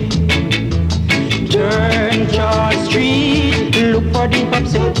Street. Turn Charles Street, look for the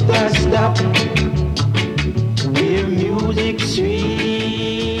upset that stop. Where music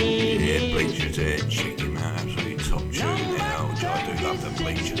sweet. Yeah, Bleachers there, check him out, absolutely top tune now, which I do love the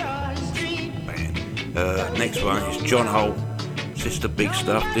Bleachers band. Next one is John Holt, Sister Big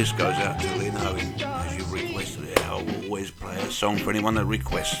Stuff. This goes out to Lynn Owen. As you requested it, I'll always play a song for anyone that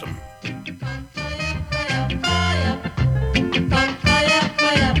requests them.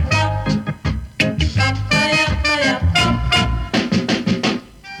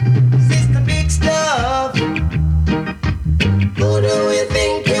 Sister Big Stuff, who do you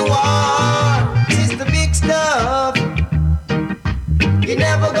think you are? Sister Big Stuff, you're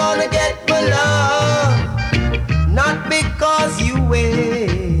never gonna get my love. Not because you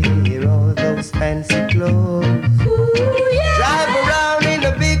wear all those fancy clothes. Drive around in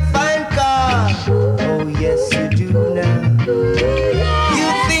a big fine car. Oh yes you do now. You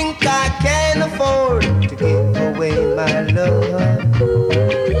think I can afford to give away my love.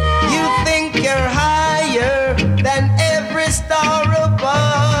 You think you're higher than every star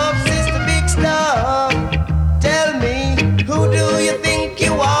above. Sister Big Stuff, tell me, who do you think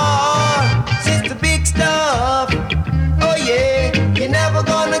you are? Sister Big Stuff, oh yeah, you're never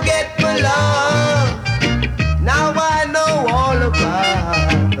gonna get my love. Now I know all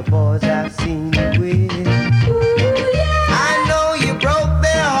about the boys I've seen you with. I know you broke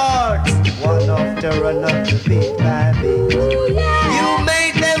their hearts one after another, bit by bit. You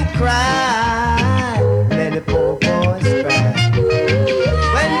made them cry, many poor boys cry.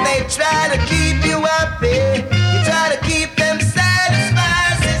 When they try to keep you happy, you try to keep them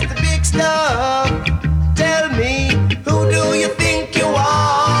satisfied. Sister Big Stuff, tell me, who do you think you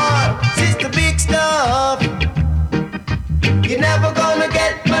are? Sister Big Stuff, you're never gonna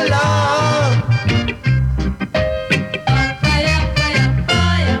get my love.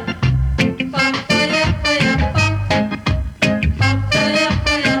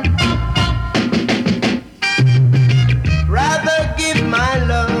 Rather give my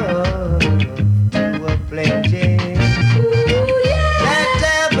love to a plain Jane. Let's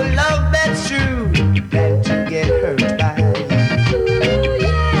have a love that's true than to get hurt by you.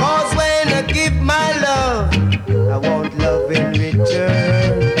 Cause when I give my love, I want love in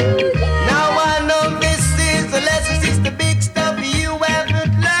return. Now I know this is a lesson, Sister Big Stuff, you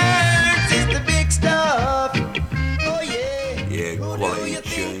haven't learned. Sister Big Stuff, oh yeah. Yeah, quality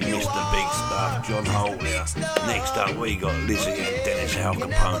tune, Mr. Big Stuff, John Holt here. Next up we got Lizzie and Dennis Al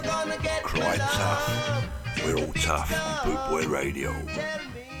Capone. Cry tough, we're all tough on Boot Boy Radio.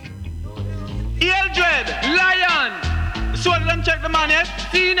 Eldred, Lion, so them check the man yet?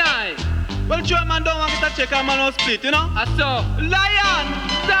 C9. Well, sure man don't want to check a man on split, you know? I saw Lion,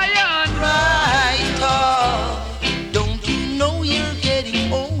 Zion. Right off, don't you know you're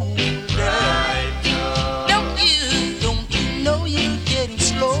getting older? Right off. Don't you know you're getting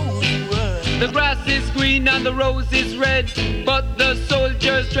slower? The grass is green and the rose is red, but the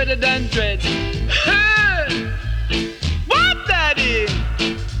soldiers dreaded than dread. Hey! What daddy?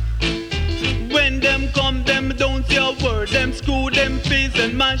 When them come, them don't say a word. Them screw them face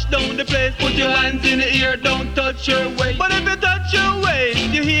and mash down the place. Put your hands in the ear, don't touch your waist. But if you touch your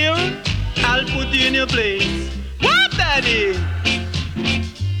waist, you hear? I'll put you in your place. What daddy? daddy?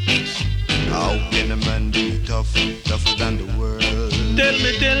 How can a man be tough, tougher than the world? Tell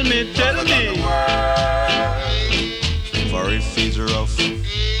me, tell me, tell me. For if he's rough,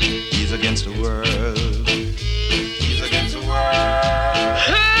 he's against the world. He's against the world.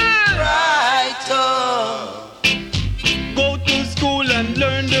 Right up. Go to school and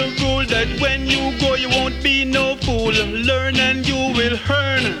learn the rule that when you go you won't be no fool. Learn and you will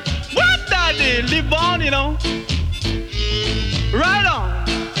earn. What daddy? Live on, you know. Right on.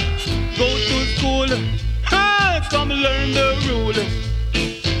 Go to school. Come learn the rule.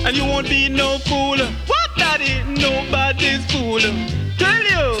 And you won't be no fool. What daddy? Nobody's fool. Tell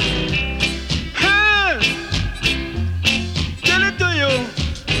you. Tell it to you.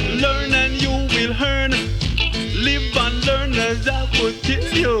 Learn and you will earn. Live and learn as I would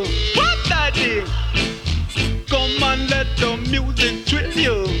tell you. What daddy? Come and let the music thrill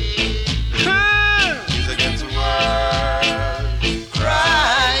you. He's against the world.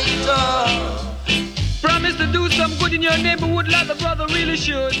 Right up. Promise to do some good in your neighborhood like the brother really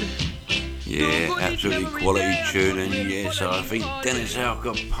should. Yeah, absolutely quality tune, and yes, I think Dennis Al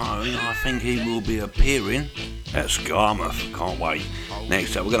Capone, I think he will be appearing at Skarmouth. Can't wait.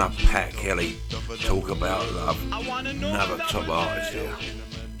 Next up, we're going to Pat Kelly, Talk About Love. Another top artist here.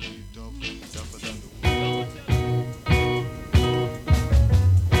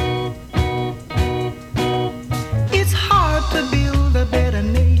 It's hard to build a better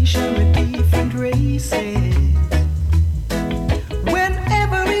nation with different races. When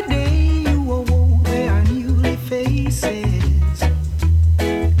every day you awoke, there are newly faces.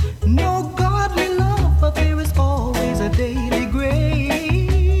 No godly love, but there is always a daily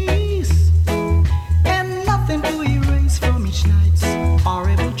grace. And nothing to erase from each night's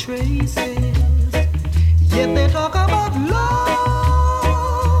horrible traces. Yet they talk about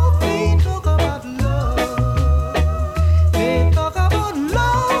love, they talk about love. They talk about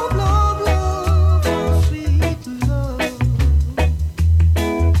love, love, love, oh sweet love.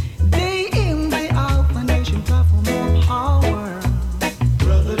 Day in, day out, the nation cry for more power,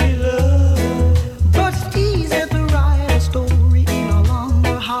 brotherly love. But it's easier to write a story in a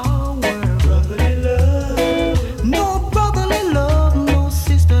longer hour, brotherly love. No brotherly love, no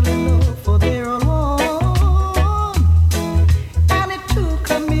sisterly love, for they're alone. And it took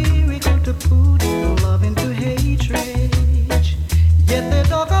a miracle to put love into hatred. Yet they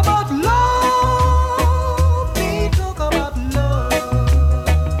talk about love, they talk about love.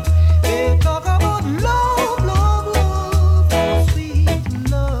 They talk about love, love, love, oh sweet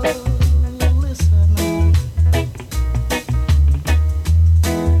love. Listen.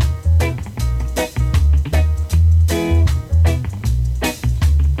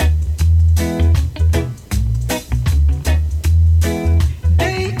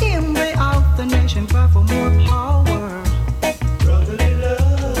 Day in, day out, the nation cry for more power, brotherly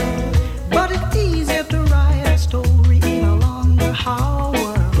love. But it's easier to write a story in a longer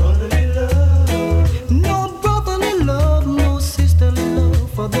hour, brotherly love. No brotherly love, no sisterly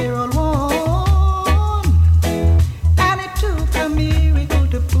love, for they're alone. And it took a miracle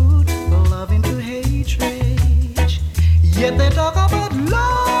to put love into hatred. Yet they talk about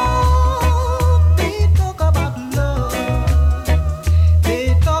love, they talk about love.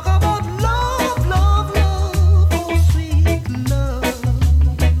 They talk about love, love, love, oh sweet love.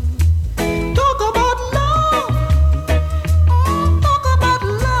 Talk about love, talk about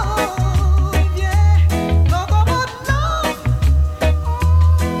love, yeah. Talk about love,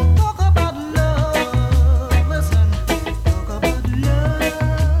 talk about love. Listen, talk about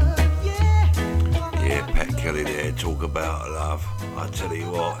love, yeah. Yeah, Pat Kelly there, Talk About Love. I tell you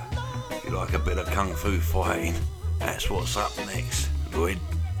what, if you like a bit of kung fu fighting, that's what's up next. Lloyd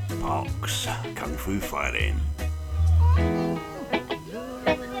Parks, Kung Fu Fighting.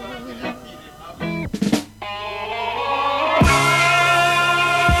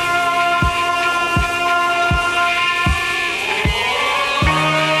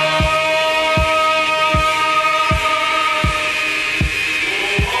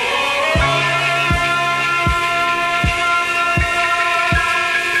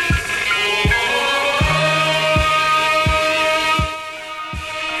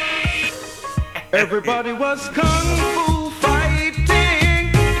 Everybody was kung fu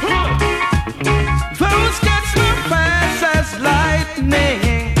fighting. Those cats were fast as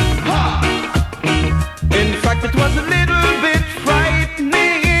lightning. In fact, it was a little bit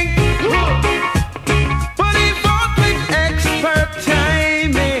frightening. But he fought with expert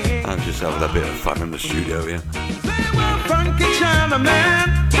timing. I'm just having a bit of fun in the studio here. They were funky Chinamen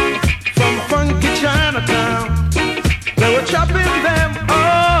from funky Chinatown. They were chopping them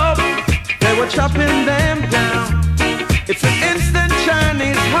up, they were chopping them down. It's an instant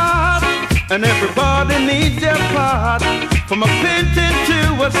Chinese heart, and everybody needs their part. From a painting to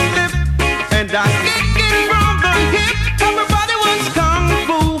a slip, and I kick it from the hip. Everybody was kung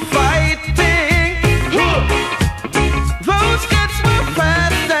fu fighting. Those kids were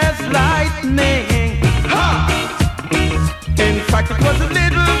fast as lightning. Ha! In fact, it was a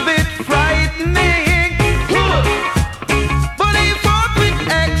little bit frightening. But he fought with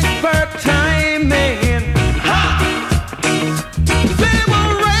expert timing. Ha! They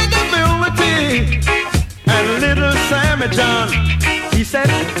were regability and little Sammy John. He said,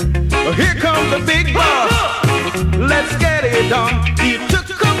 here comes the big boss. Let's get it on. He took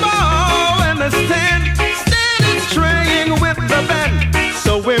a ball and a stand, steady straying with the band.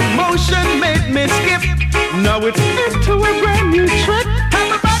 So emotion made me skip. Now it's into a brand new trick.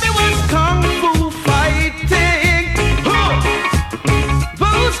 Everybody was kung fu fighting.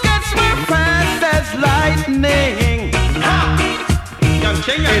 Those cats were fast as lightning.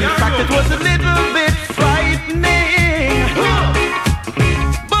 In fact, it was a little bit frightening.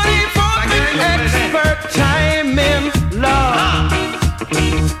 But he fought with expert timing, love.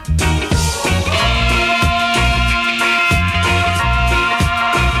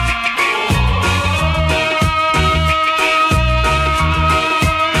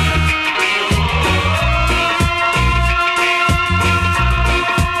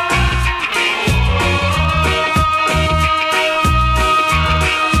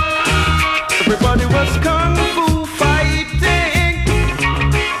 Everybody was kung fu fighting.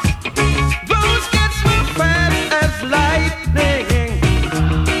 Those kids were fast as lightning.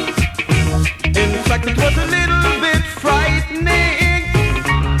 In fact, it was a little bit frightening.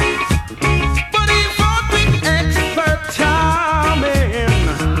 But he fought with expert timing.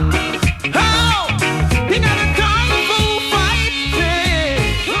 Oh, he got a kung fu fighting.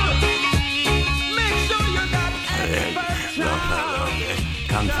 Make sure you got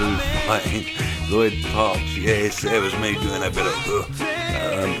Kung Fu Fighting, Lloyd Parks, yes, there was me doing a bit of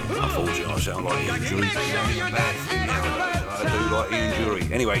unfortunately I sound like Ian Jury. I do like Ian Jury.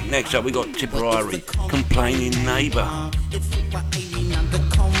 Anyway, next up we got Tipperary, Complaining Neighbour.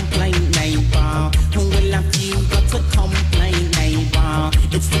 Complain neighbor, well have you got to complain neighbor?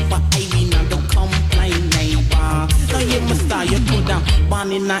 It's super Ivy, not the complain neighbor. Now you must die, you coulda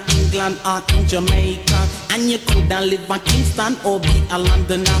born in England or in Jamaica, and you coulda live in Kingston or be a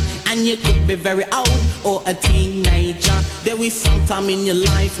Londoner, and you could be very old or a teenager. There is some time in your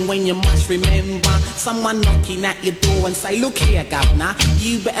life when you must remember someone knocking at your door and say, look here governor,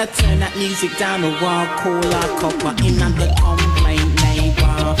 you better turn that music down or I'll call a copper in the complaint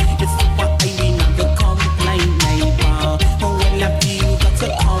neighbor. It's super Ivy, not the complaint neighbor. Well have you got to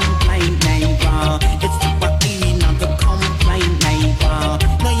complain neighbor? It's super Ivy, not the complaint neighbor.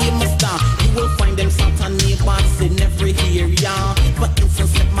 Now you must start, you will find them certain neighbors in every area. For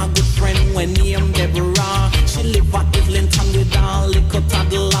instance, like my good friend when named Deborah, she live at Islington with a little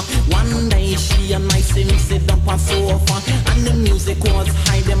toddler. One day she and I see him sit up on sofa, and the music was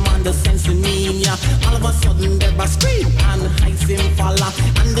high, them on the sense of media. All of a sudden Deborah scream and I see him follow,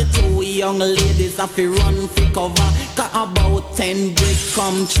 and the two young ladies have to run for cover. Got about 10 bricks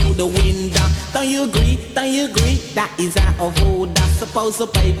come through the window. Don't you agree? Don't you agree? That is out of order. Suppose the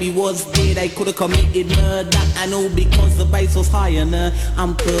baby was dead, I could have committed murder. I know because the bass was higher.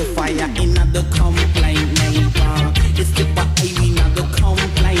 I'm per fire in the complaint neighbor. It's the Ivy, not the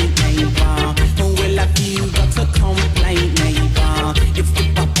complaint neighbor. Well have you got to complain neighbor? It's the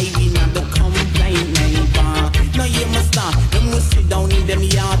Ivy, not the complaint neighbor. Now you must start, then we'll sit down in them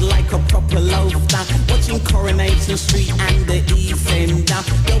yard like a proper loafer, watching Coronation Street and the East End.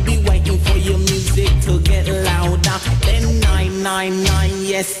 They'll be waiting for your music to get louder. Then 999,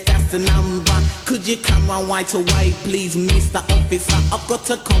 yes, that's the number. Could you come on right away, please, Mr. Officer? I've got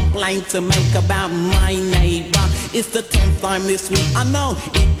a complaint to make about my neighbor. It's the 10th time this week, I know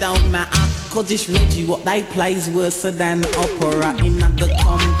it don't matter, cause it's Reggie, what they play's worse than opera. In the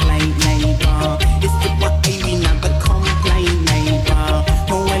complaint neighbor, it's the Ivy, not the complaint neighbor.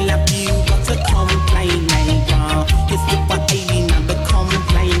 Well have you got to complain neighbor? It's the Ivy, not the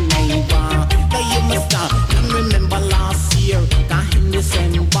complaint neighbor. Now you must start, and remember last year, back in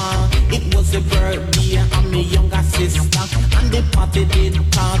December, it was a birthday of my younger sister, and the party did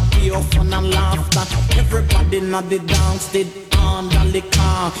party of fun and laughter. Everybody in the dance did under the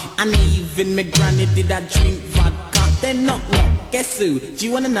car, and even my granny did a drink vodka. Then knock, guess who? Do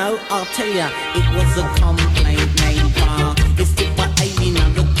you wanna know? I'll tell ya, it was a complaint neighbor. It's the Ivy,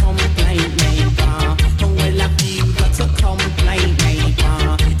 not the complaint neighbor. Well have you got to complain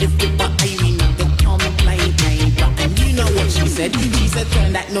neighbor? It's the Ivy, not the complaint neighbor. And you know what she said? She said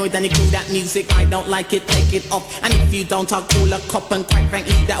turn that noise and you call that music. I don't like it, take it off. And if you don't, I'll call a cop, and quite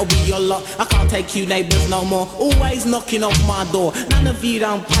frankly, that'll be your lot. I can't take you neighbours no more, always knocking off my door. None of you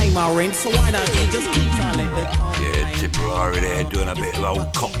don't pay my rent, so why don't you just keep silent? Yeah, Tipperary there, doing a bit of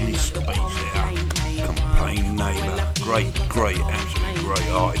old Cockney speech there. Complain Neighbour, great, absolutely great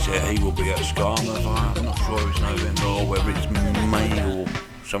artist there. He will be at Skarmouth. I'm not sure if it's November or whether it's May or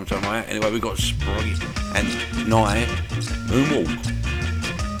sometime like that. Anyway, we've got Sproggy and Night Moonwalk.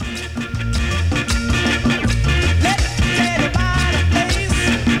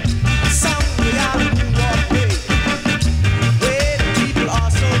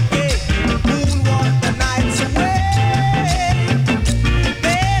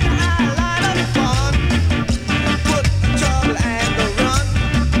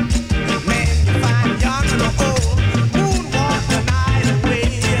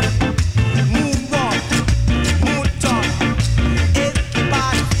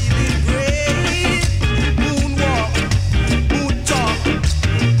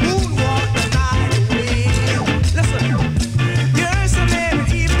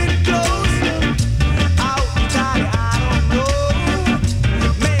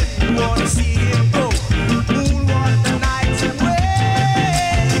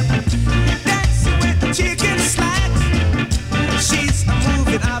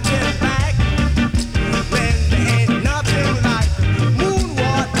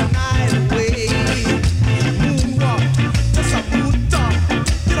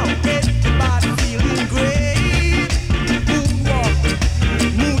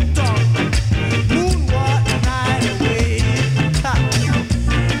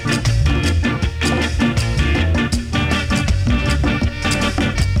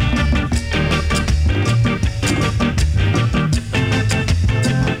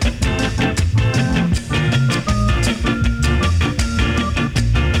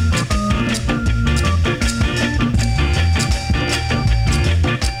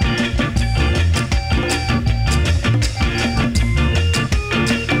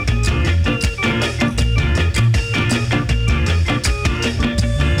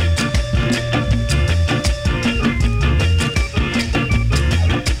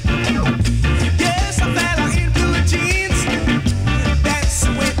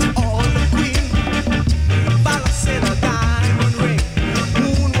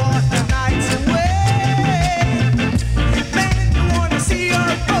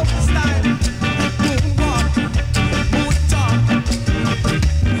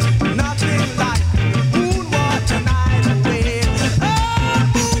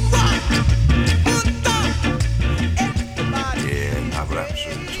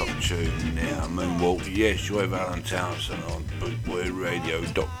 Townsend on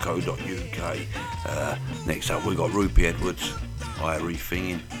bootboyradio.co.uk. Next up we got Rupie Edwards, Irie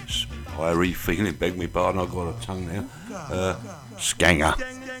Feeling, beg me pardon, I've got a tongue now. Skanger.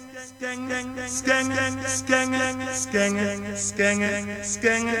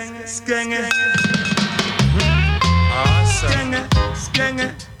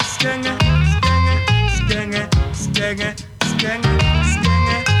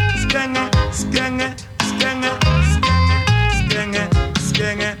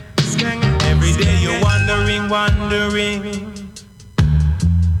 Every day you're wondering what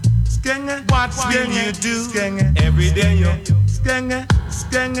will you do? Every day you're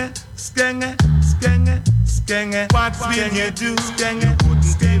what will you do?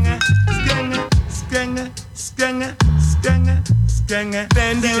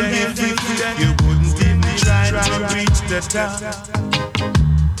 Then you'll be free. You wouldn't even try to reach the top.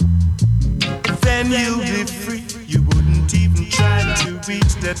 Then you'll be free. You wouldn't even try to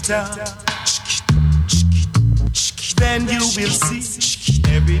reach the top. Then you will see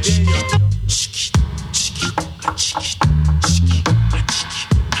every day.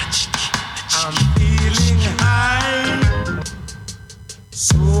 I'm feeling high,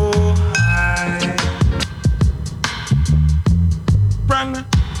 so high.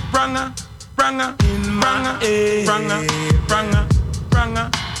 Branga in my branga.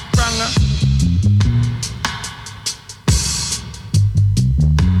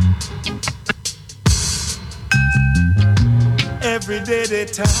 Every day they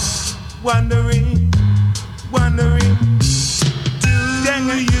talk, wondering.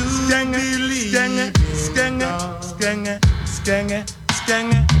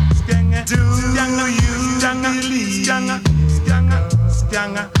 Do you believe? Do you believe?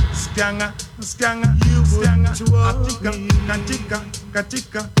 You wouldn't walk me. Katika.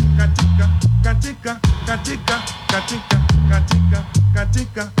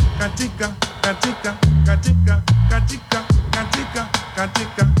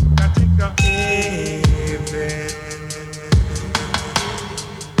 katika heaven.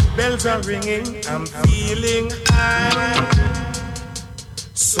 Bells are ringing, I'm feeling high,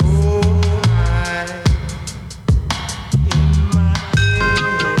 so high in my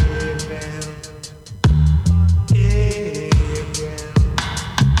heaven.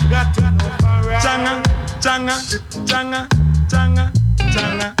 Got to know for right. Janga, janga, janga, janga,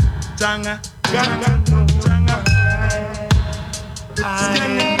 janga, janga. Got to know janga.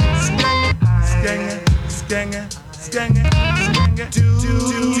 Skanga, skanga, skanga, skanga, skanga. Do.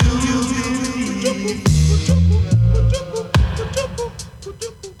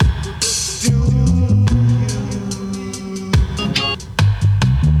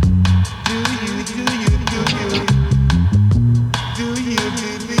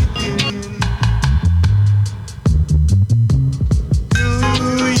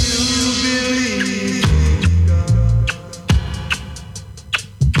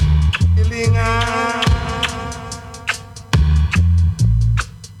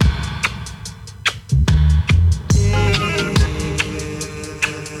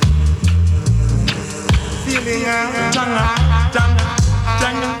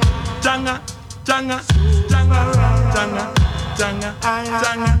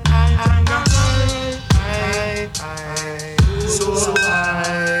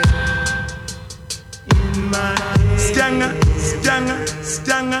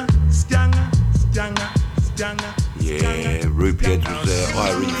 Yeah, Ruby Edge was there,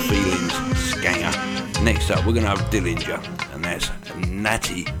 Irie Feelings, Skanger. Next up, we're going to have Dillinger, and that's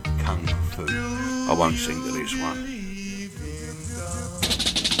Natty Kung Fu. I won't sing to this one.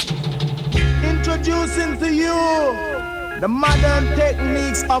 Introducing to you the modern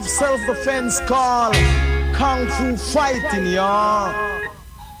techniques of self-defense called Kung Fu fighting, y'all.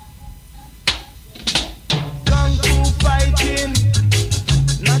 Kung Fu fighting,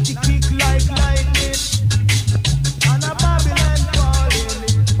 Natty kick like lightning, and a Babylon calling,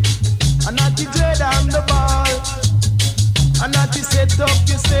 and Natty dread on the ball, and Natty set up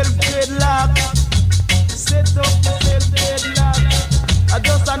yourself dreadlock, set up yourself dreadlock. I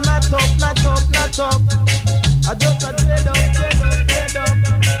just a knot up, knot up, knot up. I just a dread up, dread up, dread up.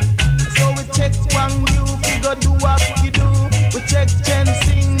 So we check Wang Yu, we go do what we do. We check Chen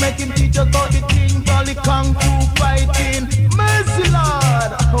Sing, make him teach us about the thing, call it Kung Fu fighting. Mercy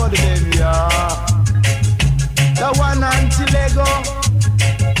Lord, how the baby are. The one anti Lego,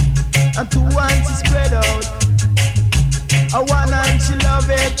 and two anti spread out. A one anti love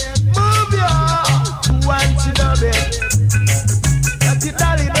it, move ya. Two anti love it. The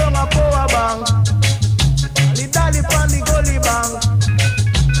dolly down a power bang, the dolly pan the gully bang,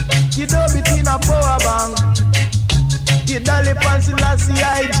 the dub it in a power bang, the dolly pan Selassie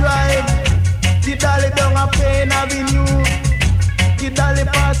I drive, the dolly down a Pain Avenue, the dolly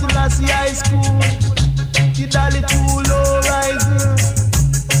pan Selassie High School, the dolly to low rising,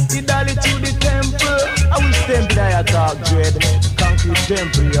 the dolly to the temple. I wish temple I talk dread, concrete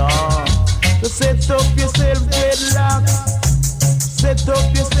temple, yeah. So set up yourself dreadlocks. Set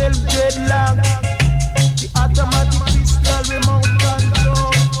up yourself dreadlock. The automatic pistol remote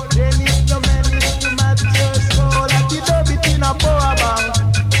control. Then it's the man to match your soul. At the dub it in a power bang.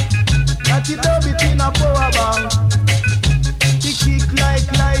 At the dub it in a power bang. The kick like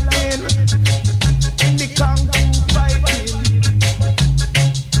lightning. In the Kung Fu fighting.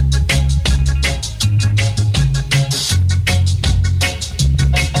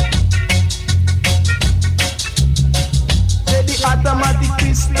 Automatic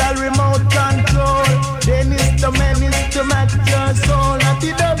pistol remote control. Then it's the menace to match your soul. Not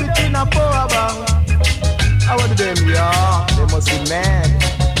the dub it in a power bang. How are them, yeah? They must be mad.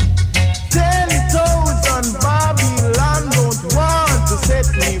 10,000 Babylon don't want to set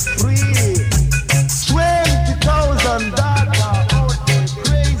me free. 20,000 data out there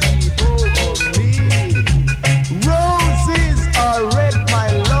crazy over me. Roses are red, my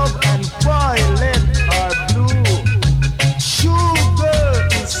love, and violet are blue. Sugar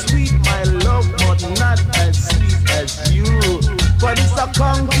is sweet, my love, but not as sweet as you. But it's a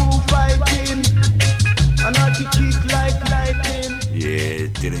Kung Fu fighting, and I can kick like lightning. Yeah,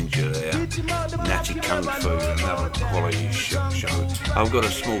 Dillinger there. Natty Kung Fu, another quality show. I've got a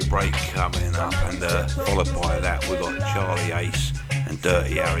small break coming up, and followed by that we've got Charlie Ace and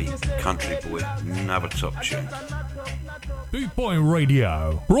Dirty Harry, Country Boy, another top tune. Bootboy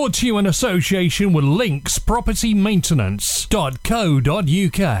Radio, brought to you in association with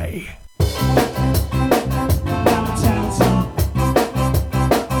linkspropertymaintenance.co.uk.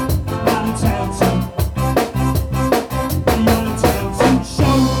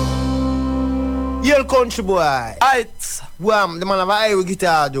 country boy. Aight. Wham, the man have a Irish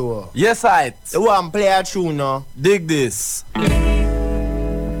guitar though. Yes, aight. The one play a tune now. Dig this.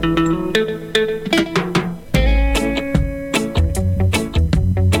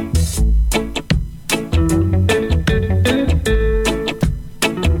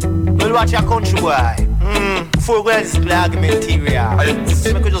 Well, watch your country boy. Before we go to the argument material, we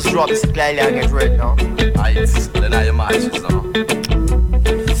could just drop this clearly and get ready now. Aight. Then I matches now.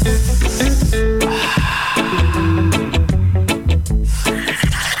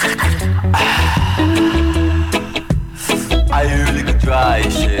 I really could try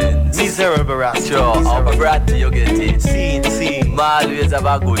shit. Miserable Rasta. Sure, how my bratty you get it. See. Ma always have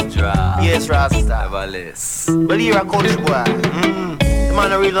a good try. Yes, Rasta. Never less. Well, you're a country boy. The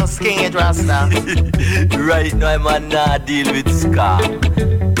man a real skinhead Rasta. Right now, man not deal with ska.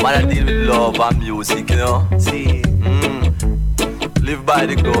 Man I deal with love and music, you know. See. Live by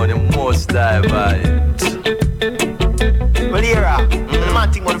the gun, you must die by it. Well, the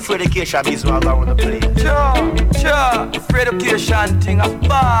man think about free education is what I want to play. Sure. Free education thing a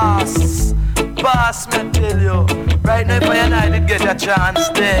boss. Boss, me tell you. Right now, if I and I did get a chance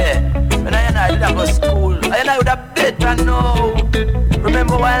there, when I and I did go to school, I and I would have better know.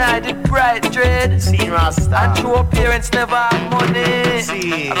 Remember when I did bright trade? See, Rasta. And true parents never had money.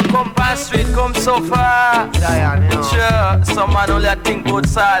 See. And come past street, come so far. Diane, you know. Sure, some man only think about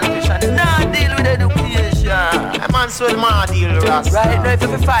salvation. Nah, deal with education. A man so man deal with Rasta. Right now, if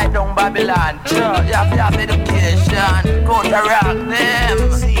you fight down Babylon, sure, you have to have education. Counteract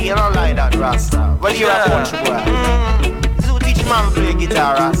them. See, you don't like that, Rasta. Well, you're a country boy. So teach man play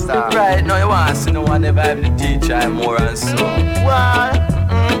guitar, Rasta. Right now, you want to see no one ever have the teacher more and so. Why?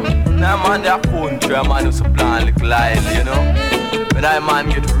 Now, man, that country, man, who's plan like lively, you know. When I man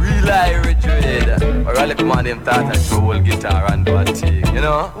get real irritated, or I like man, them thought I throw a guitar and do a thing, you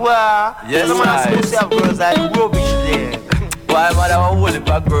know. Why? Yes, the man supposed to have girls like rubbish there. Why, man, I want to hold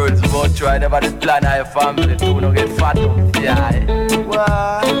up girls, but try never the plan of your family to not get fat up the eye.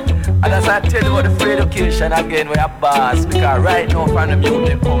 Why? And as I tell you about the free education again, we are boss. Because right now, from the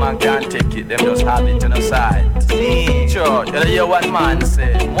music come and can't take it, them just have it on the side. See? Sure, you hear what man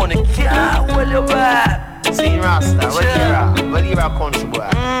say, money can't hold you back. See, Rasta, well, you're a country boy.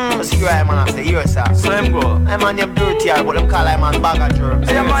 See, you're a man, I say, you're sir. So him go. I'm man, them dirty, but them call I'm man bag of germs.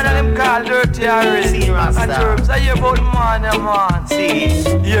 Hey, man, them call dirty already. See, Rasta. And germs, I hear about the man, man. See?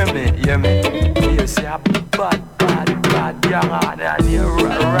 Hear me. You see a bad young man, and you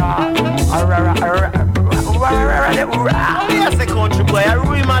Oh, yes, a country boy, I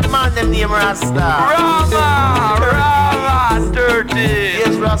really man, them name Rasta. Rama, dirty.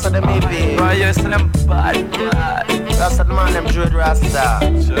 Yes, Rasta, them may be. Why you say them bad? Rasta, the man, them dread Rasta.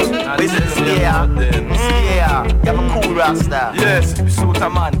 Sure, Business yeah. You have a cool Rasta. Yes, we suit a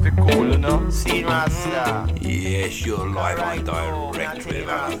man be cool, you know. See, Rasta. Yes, you're live and direct with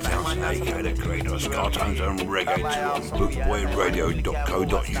Alan Townsend, aka the creator of Ska Tones and Reggae on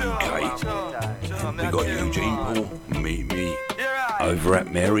bootboyradio.co.uk. We got Eugene Paul, meet me over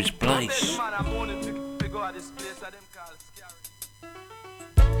at Mary's Place.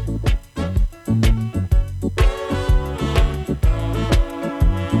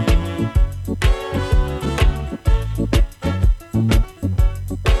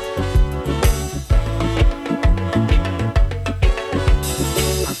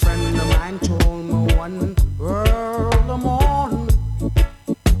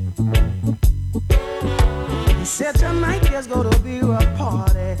 Said tonight there's gonna be a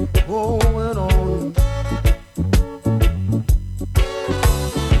party going on.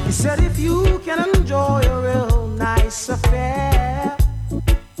 He said if you can enjoy a real nice affair,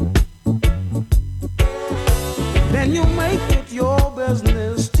 then you make it your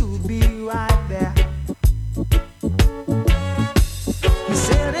business to be right there. He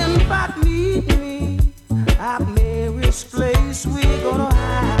said in fact meet me at Mary's Place. We're gonna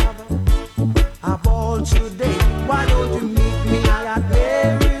have a ball today. Why don't you meet me at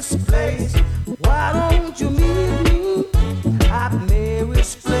Mary's Place? Why don't you meet me at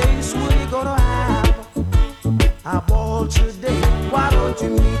Mary's Place? We're gonna have a ball today. Why don't you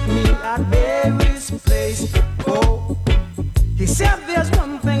meet me at Mary's Place? Oh, he said there's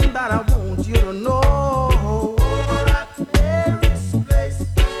one thing that I want you to know. At Mary's Place,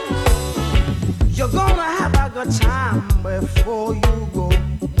 you're gonna have a good time before you go.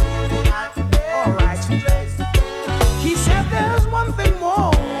 Alright. He said there's one thing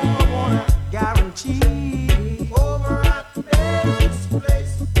more I wanna guarantee. Over at Mary's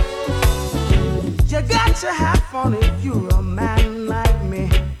Place, you got to have fun if you're a man like me.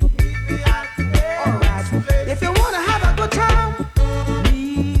 Alright. If you wanna have a good time,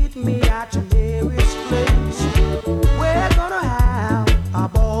 meet me at Mary's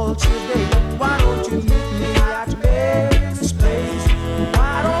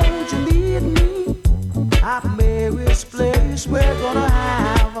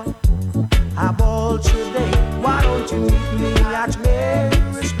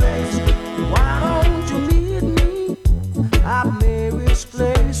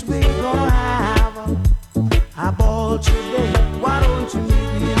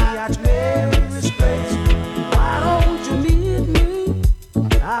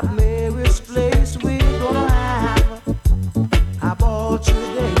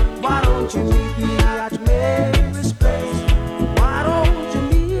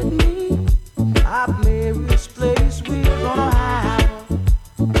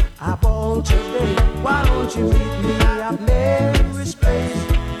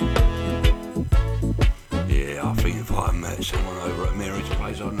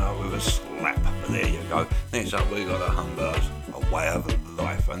we got a Humbers, A Way of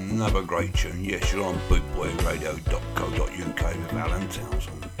Life, another great tune. Yes, you're on bootboyradio.co.uk with Alan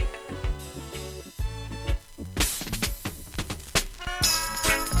Townsend.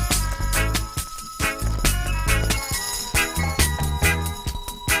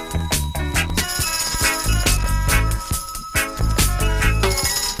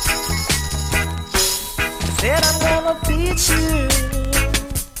 Said I'm gonna teach you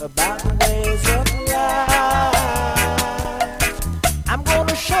about the ways of life. I'm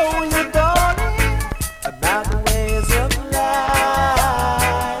gonna show you, darling, about the ways of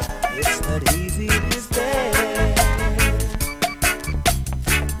life. It's not easy these days.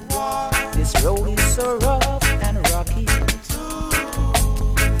 This road is so rough and rocky.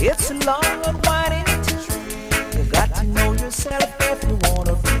 It's long and winding too. You got to know yourself if you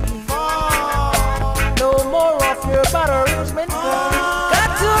wanna be. No more of your batteries, man.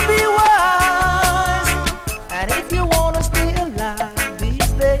 Got to be wise. And if you wanna stay alive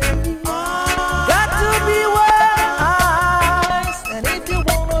these days, got to be wise. And if you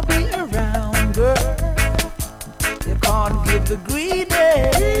wanna be around, girl, you can't give the greedy.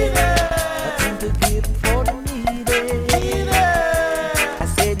 Nothing to give for the needy. I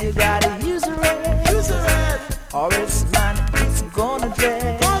said you gotta use it, or else man, it's gonna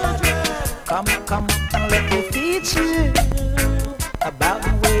drag. Come, and let me teach you about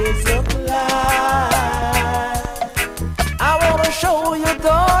the ways of life. I wanna show you,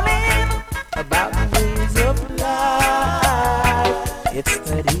 darling, about the ways of life. It's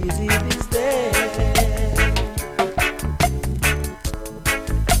not easy these days.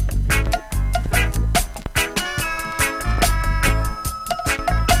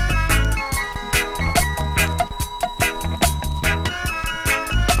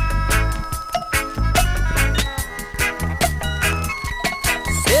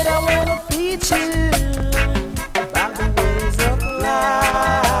 Said I wanna teach you about the ways of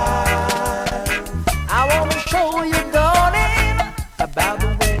life. I wanna show you, darling, about the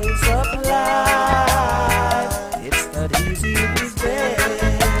ways of life. It's not easy these days.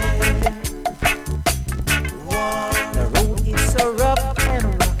 The road is so rough and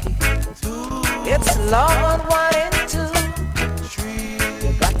rocky. It's long and winding too.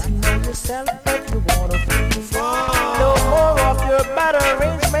 You got to know yourself if you wanna be. No more of your bad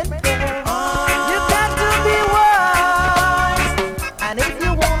arrangement. You got to be wise. And if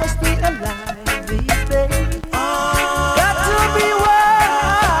you wanna stay alive these days, got to be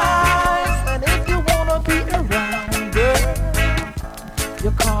wise. And if you wanna be around, girl,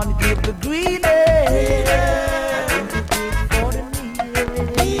 you can't give the greedy. Nothing to give for the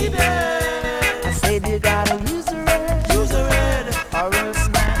needy. I said you gotta use the red, or else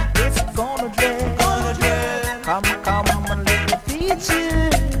man, it's gonna drag. Come, and let me teach you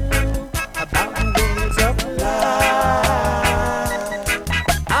about the ways of life.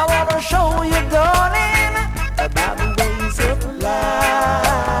 I wanna show you, darling, about the ways of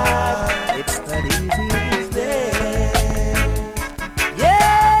life. It's not easy these days.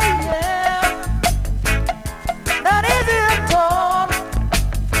 Yeah, not easy at all.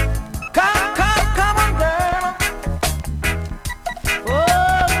 Come on, girl. Oh,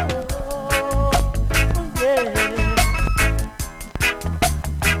 yeah.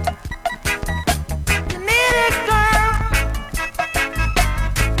 You need it, girl.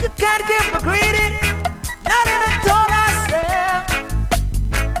 You can't get for greedy. Not in a toll myself.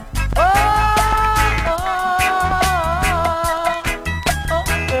 Oh,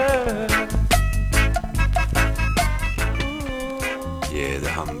 girl. Yeah, the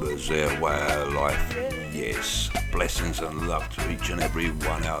Humbers, their way of life. Yes, blessings and love to each and every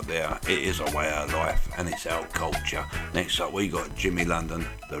one out there. It is a way of life and it's our culture. Next up we got Jimmy London,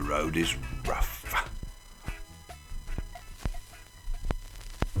 The Road is Rough.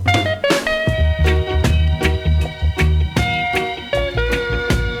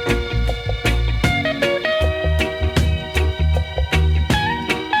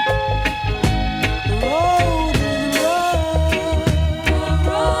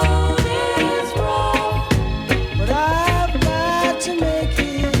 But I've got to make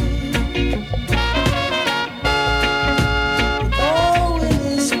it. Oh, it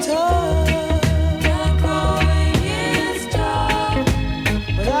is tough.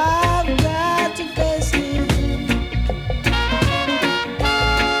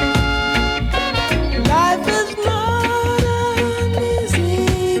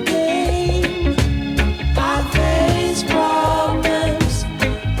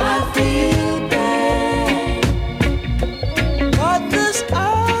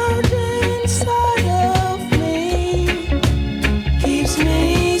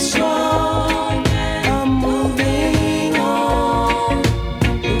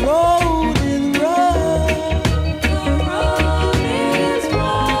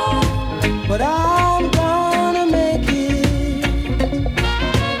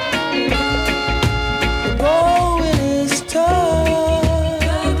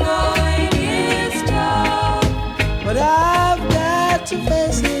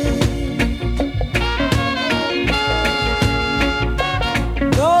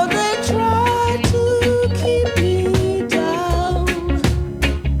 Though they try to keep me down,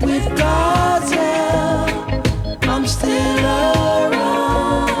 with God's help, I'm still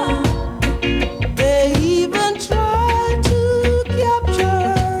around. They even tried to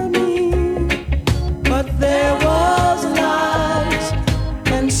capture me, but there was light,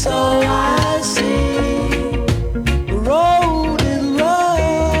 and so I see. The road is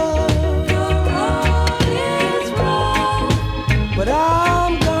rough, but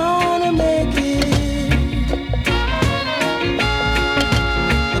I'm gonna make it.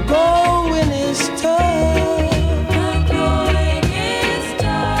 The going is tough,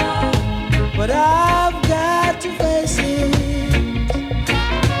 but I've got to face it.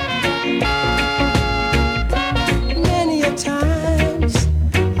 Many a times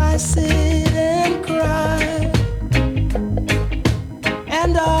I sit and cry,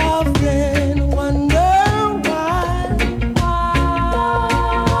 and often wonder why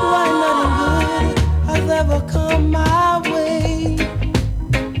nothing good has ever come my way.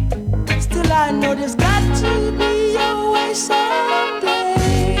 Still I know there's got to be a way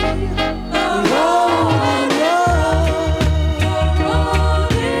someday. The road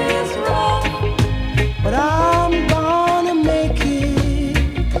is rough, but I'm gonna make it.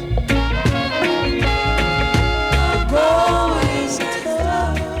 The road is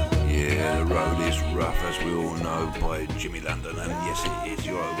tough. Yeah, the road is rough, as we all know, by Jimmy London, and yes, it is.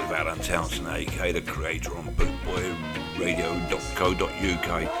 You're with Alan Townsend, aka the creator, on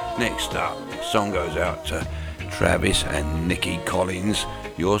bootboyradio.co.uk. Next up, song goes out to Travis and Nikki Collins.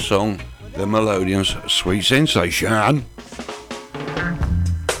 Your song, The Melodians, Sweet Sensation.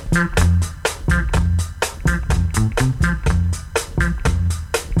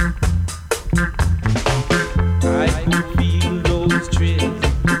 I could feel those trees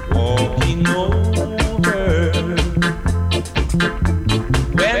walking over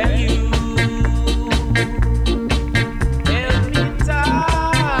when you held me tight.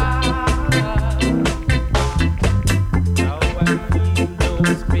 Now I feel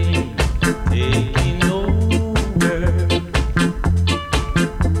those pains taking over.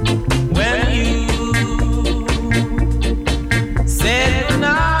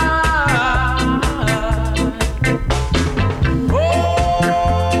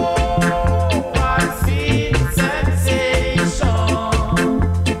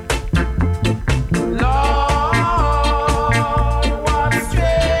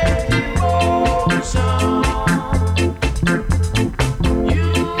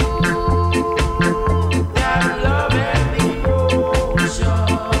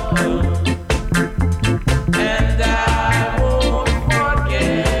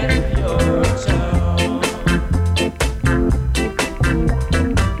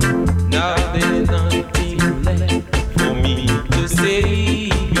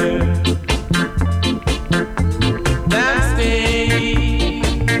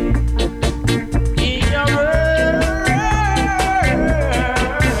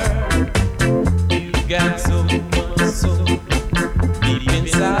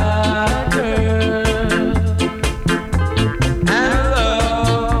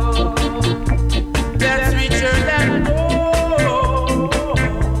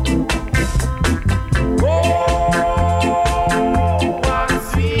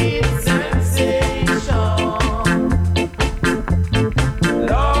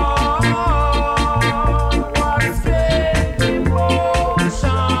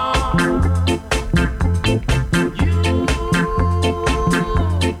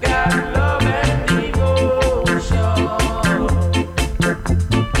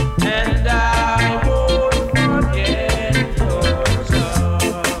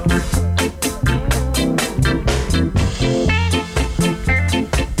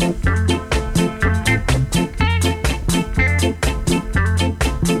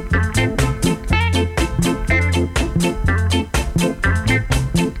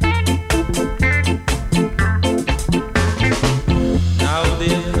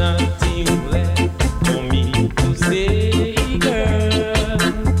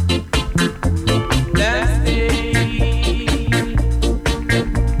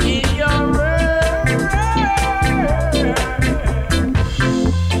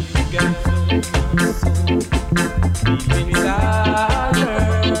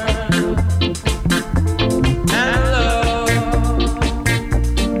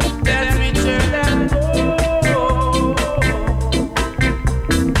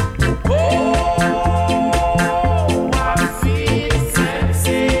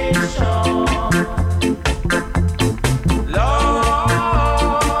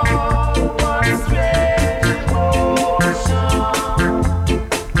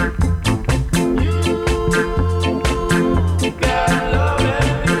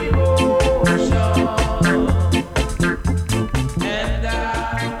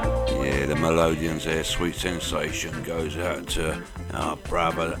 Melodians there, Sweet Sensation goes out to our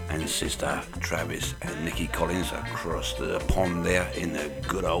brother and sister Travis and Nikki Collins across the pond there in the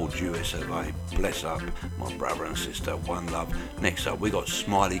good old US of A. Bless up, my brother and sister, one love. Next up, we got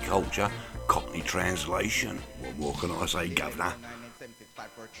Smiley Culture, Cockney Translation. What can I say, Governor?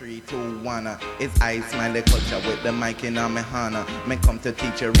 3, 2, 1, it's I Smiley Culture with the mic in my hand. Me come to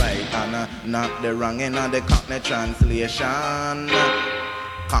teach you right, and not the wrong in the Cockney Translation.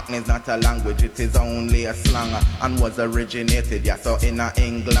 Cockney's not a language, it is only a slang, and was originated, so in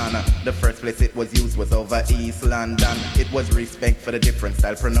England. The first place it was used was over East London. It was respect for the different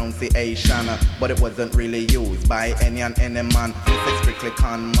style pronunciation, but it wasn't really used by any and any man. This is strictly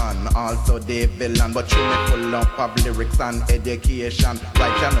con man, also Dave Villan, but through me full up of lyrics and education.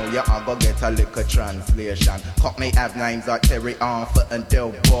 Right, you know you all go get a little translation. Cockney have names like Terry Arthur and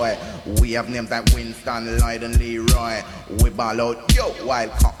Del Boy. We have names like Winston, Lloyd and Leroy. We ball out, yo, while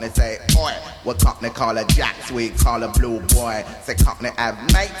Cockney say, oi. What Cockney call a jacks, we call a blue boy. Say Cockney have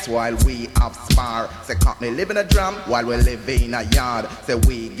mates while we have spar. Say Cockney live in a drum while we live in a yard. Say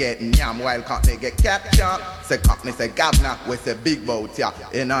we get yam while Cockney get captured. Say Cockney say governor, we say big boat, yeah.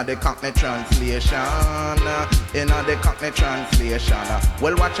 In the Cockney translation, in the Cockney translation.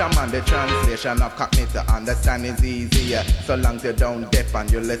 Well, watch a man, the translation of Cockney to understand is easier. So long as you don't deaf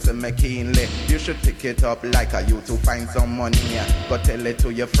and you listen me keenly, you should pick it up like a you to find some money. Go tell it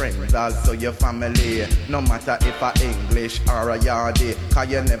to your friends, also your family. No matter if a English or a Yardie, cause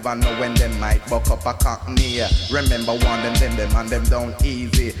you never know when they might buck up a Cockney. Remember one them and them down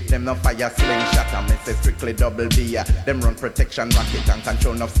easy. Them no fire slingshot and me say strictly double B. Them run protection racket and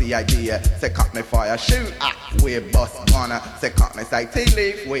control of CID. Say Cockney fire shoot, we bust gun. Say Cockney say tea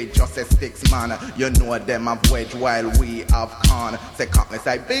leaf, we just a sticks man. You know them have wedge while we have corn. Say Cockney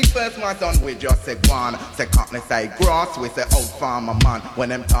say big first man done, we just say one. Say Cockney say grass, we say old farmer man. When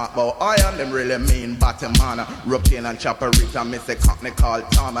them talk about iron, them really mean bottom man. Rookie and Chopperita, me say Cockney call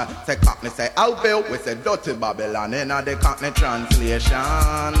Tom. Say Cockney say outbill, we say dirty Babylon. In the Cockney translation,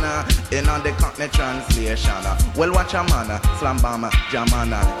 in the Cockney translation. Well, watch a man, slam bomber,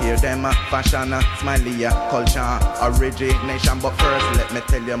 jamana. Hear them fashion, smiley culture, origination. But first, let me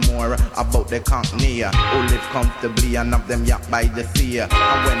tell you more about the Cockney who live comfortably and of them yacht by the sea. And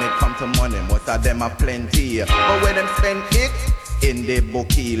when it comes to money, most of them are plenty. But when them spend it in the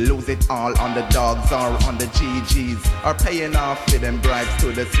bookie, lose it all on the dogs or on the GGs, or paying off for them bribes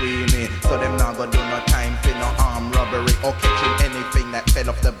to the Sweeney. So them not gonna do no time for no armed robbery or catching anything that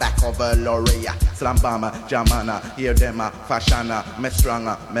fell off the back of a lorry. Slam bomber, jamana, hear them fashion, me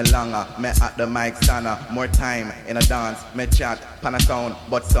stronger, me longer, me at the mic stanna. More time in a dance, me chat, pan a sound,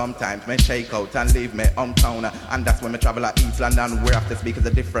 but sometimes me shake out and leave me hometown. And that's when me travel at East London, where I have to speak as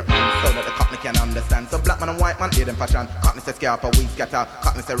a different man, so that the Cockney can understand. So black man and white man, hear them fashion. Cockney say scarpa, we scatter.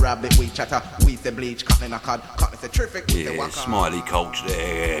 Cockney say rabbit, we chatter. We say bleach, Cockney knockard. Cockney say terrific, we say waka. Smiley Culture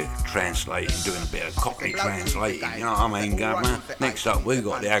there, translating, doing a bit of Cockney translating, you know what I mean, governor? Next up, we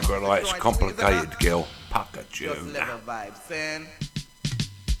got the Agrolites, Complicated Girl, Pucker Tune.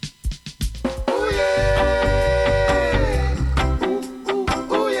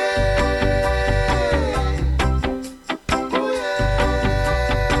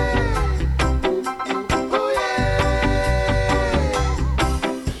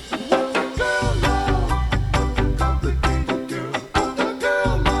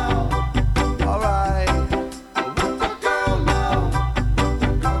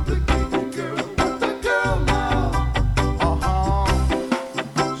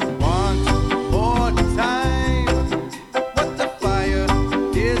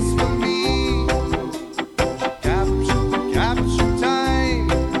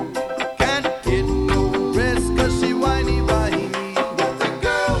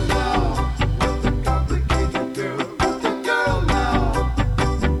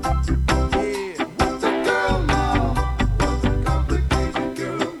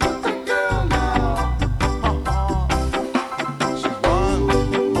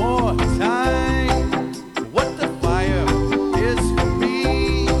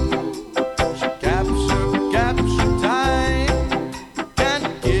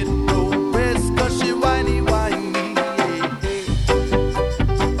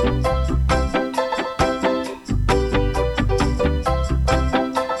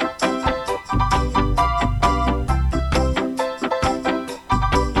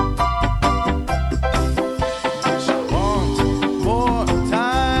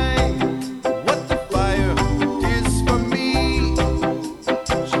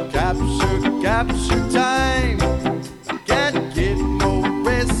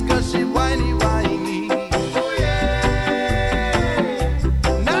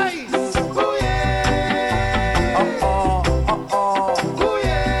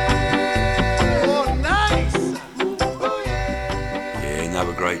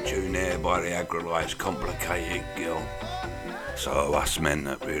 So us men,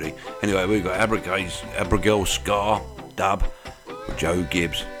 that really. Anyway, we've got Abigail Scar dub with Joe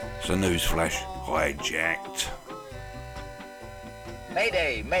Gibbs. It's a newsflash. Hijacked.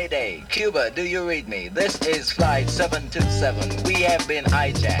 Mayday, Mayday, Cuba, do you read me? This is Flight 727. We have been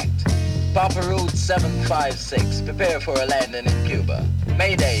hijacked. Papa Route 756, prepare for a landing in Cuba.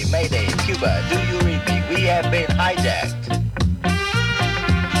 Mayday, Mayday, Cuba, do you read me? We have been hijacked.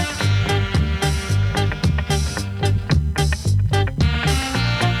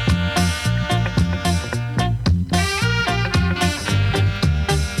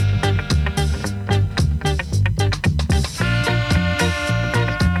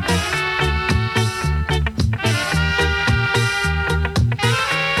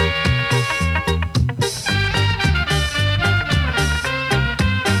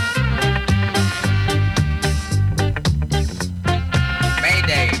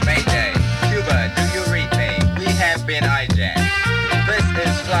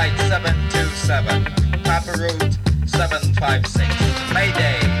 Papa Route 756.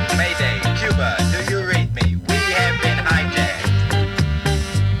 Mayday, Mayday, Cuba, do you read me? We have been hijacked.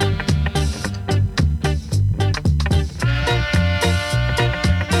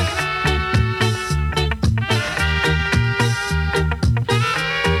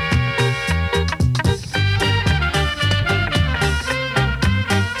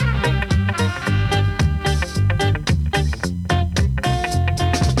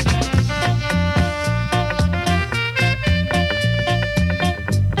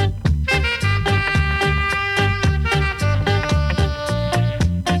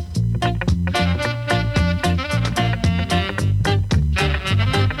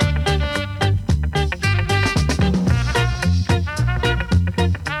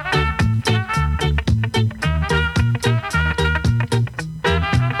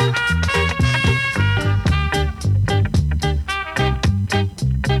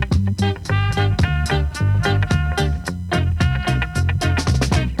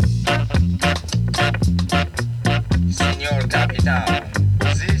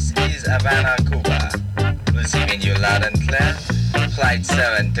 Havana, Cuba. Receiving you loud and clear. Flight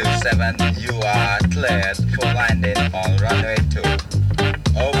 727, you are cleared for landing on runway 2.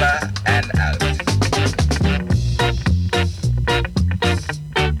 Over and out.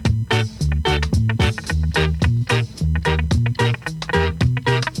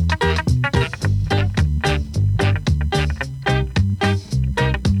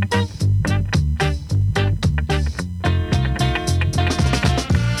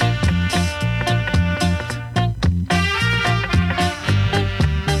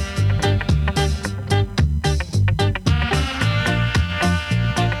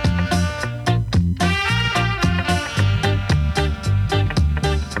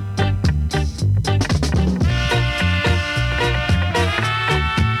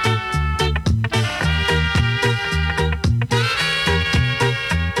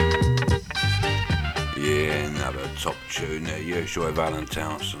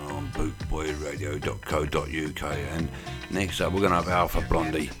 Valentine's on bootboyradio.co.uk. And next up we're going to have Alpha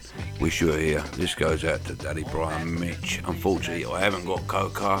Blondie, Wish You Were Here. This goes out to Daddy Brian Mitch. Unfortunately I haven't got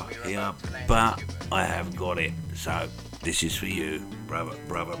Coca here, but I have got it, so this is for you, brother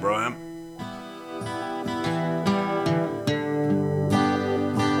Brian.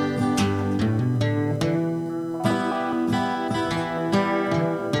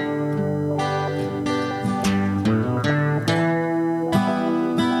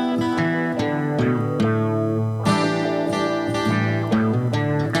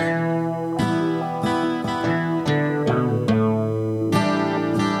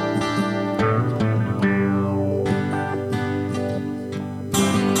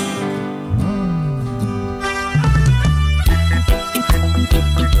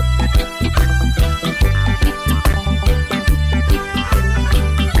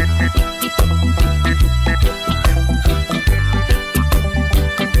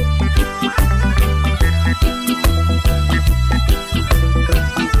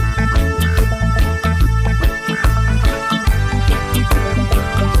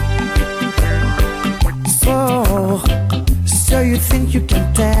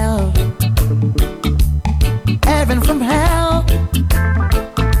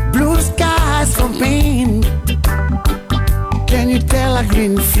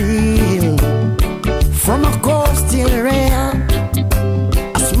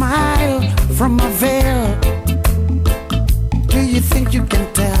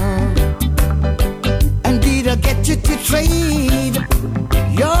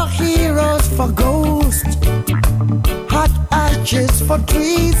 For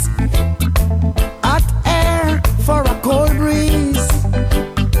trees, hot air for a cold breeze.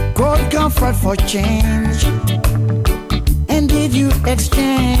 world for change? And did you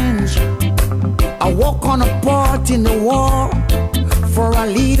exchange a walk on a part in the war for a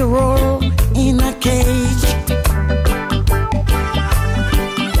lead role in a cage?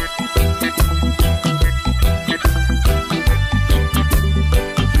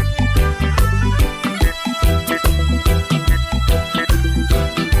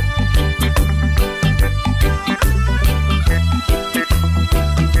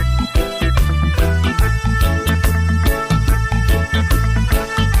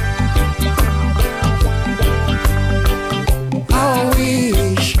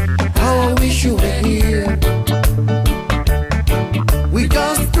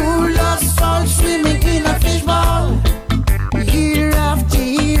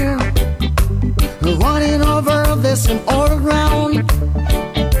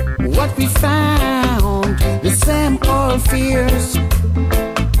 Fears.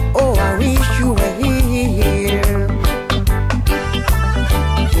 Oh, I wish you were here.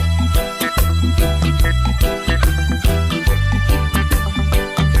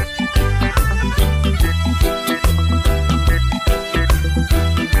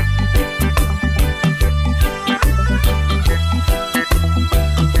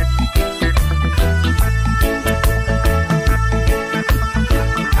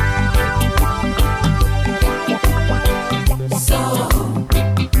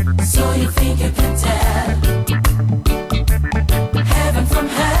 So you think you can tell heaven from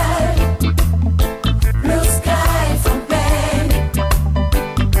hell, blue sky from pain?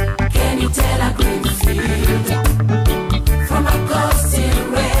 Can you tell a green field from a ghostly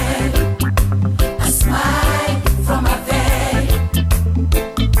red, a smile from a veil?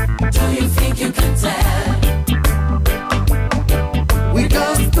 Do you think you can tell? We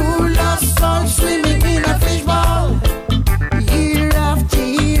just two lost souls swimming in a fishbowl, year after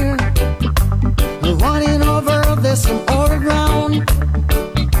year, running over the same old ground.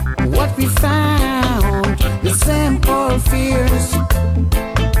 What we found, the same old fears.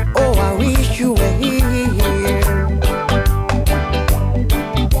 Oh, I wish you were here.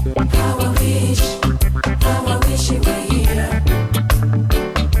 How I wish you were here.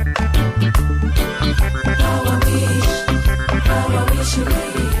 How I wish you were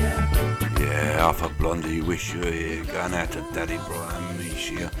here. Yeah, Arthur Blondie, wish you were here. Going out to Daddy Brian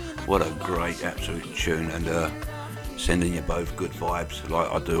Misha. What a great, absolute tune, and sending you both good vibes like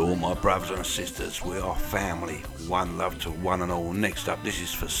I do all my brothers and sisters. We are family. One love to one and all. Next up, this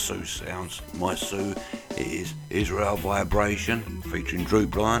is for Sue Sounds. My Sue is Israel Vibration featuring Drew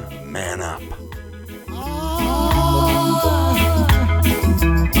Blind. Man Up.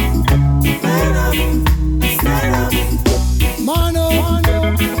 Mano,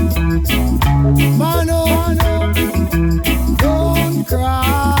 don't cry.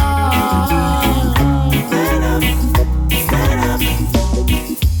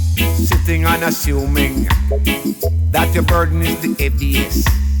 Sitting unassuming that your burden is the heaviest.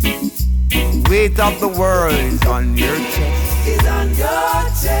 Weight of the world is on your chest. It's on your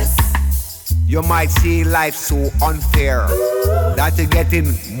chest. You might see life so unfair that you're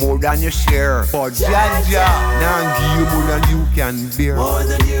getting more than your share. But Jaja, now give you more than you can bear. More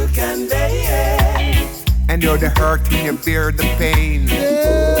than you can bear. And you're the hurt and you bear the pain.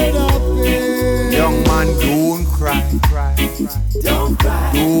 Young man, don't cry. Don't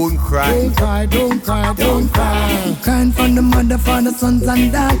cry. Don't cry. Don't cry, don't cry, don't cry. Crying from the mother, father, sons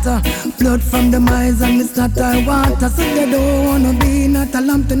and daughter. Blood from the eyes and it's not our water. So they don't wanna be not a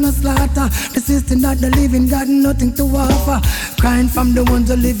lamb to no slaughter. The system that the living got nothing to offer. Crying from the ones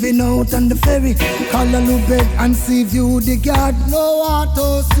who living out on the ferry. Call a little bed and see view the guard. No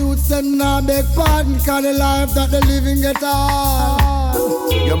auto suits them now beg pardon. Cause the life that the living get hard.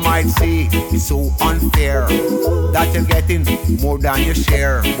 You might see it's so unfair that you're getting more than your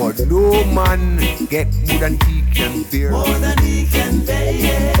share. But no man get more than he can bear. More than he can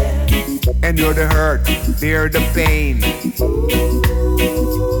bear. And you're the hurt, bear the pain.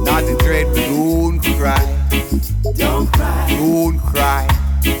 Not the dread, don't cry. Don't cry. Don't cry.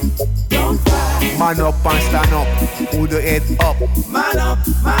 Don't cry. Man up and stand up, put the head up. Man up,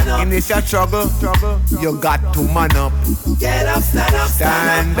 man up. In this your struggle, you got to man up. Get up, stand up,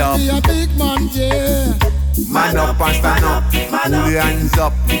 stand up. Be a big man, yeah. Man up and stand up, put your hands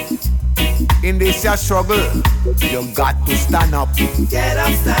up. In this your struggle, you got to stand up. Get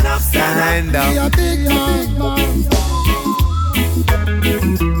up, stand up, stand up. Be a big man.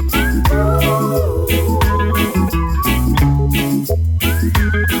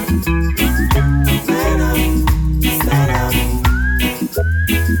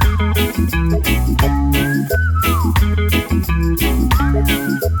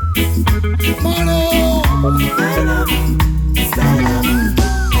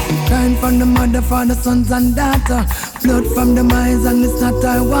 Crying from the mother for the sons and daughter. Blood from the mines and it's not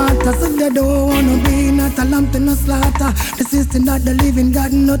our water. So they don't wanna be not a lamb to no slaughter. The system that the living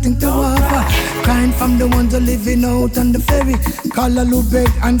got nothing to offer. Crying from the ones who living out on the ferry. Call a little beg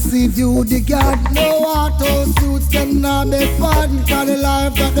and see view the guard. No auto suits them now beg pardon for the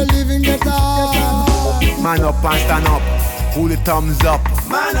life that the living get on. Man up and stand up. Pull the thumbs up.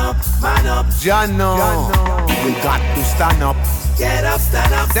 Man up, man up. Jano. You got to stand up. Get up,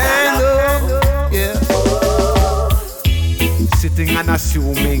 stand up, stand up. Yeah. Sitting and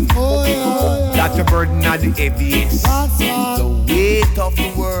assuming that your burden are the heaviest. The weight of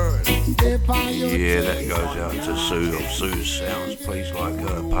the world. Yeah, that goes out to Sue of Sue's Sounds, please like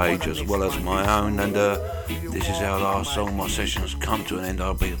her page as well as my own. And this is our last song. My session's come to an end.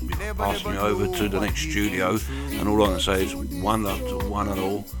 I'll be passing you over to the next studio. And all I can say is one love to one and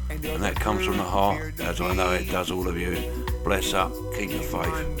all. And that comes from the heart, as I know it does all of you. Bless up, keep the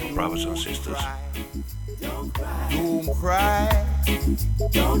faith, my brothers and sisters. Don't cry.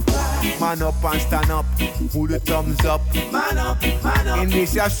 Don't cry. Man up and stand up. Pull the thumbs up. Man up, man up. In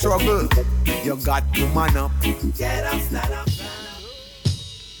this your struggle, you got to man up. Get up, stand up, stand up.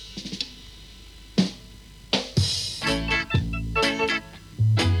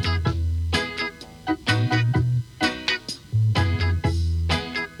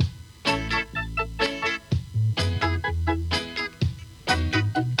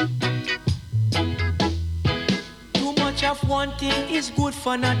 Of one thing is good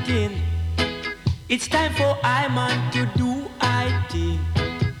for nothing. It's time for I man to do I thing.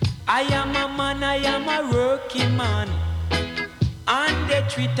 I am a man, I am a working man, and they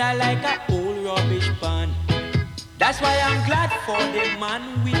treat I like a old rubbish pan. That's why I'm glad for the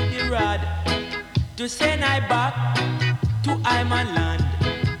man with the rod to send I back to I man land,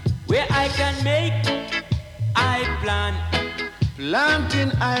 where I can make I plan.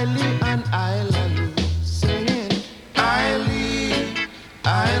 Planting Isle and Isle, singing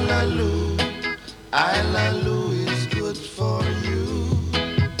Isle-a-loo, Isle-a-loo is good for you.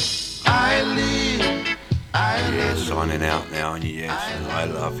 Yeah, signing out now, and yes, and I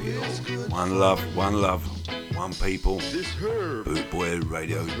love you all. One love, one people.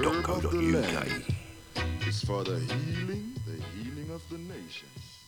 Bootboyradio.co.uk. It's for the healing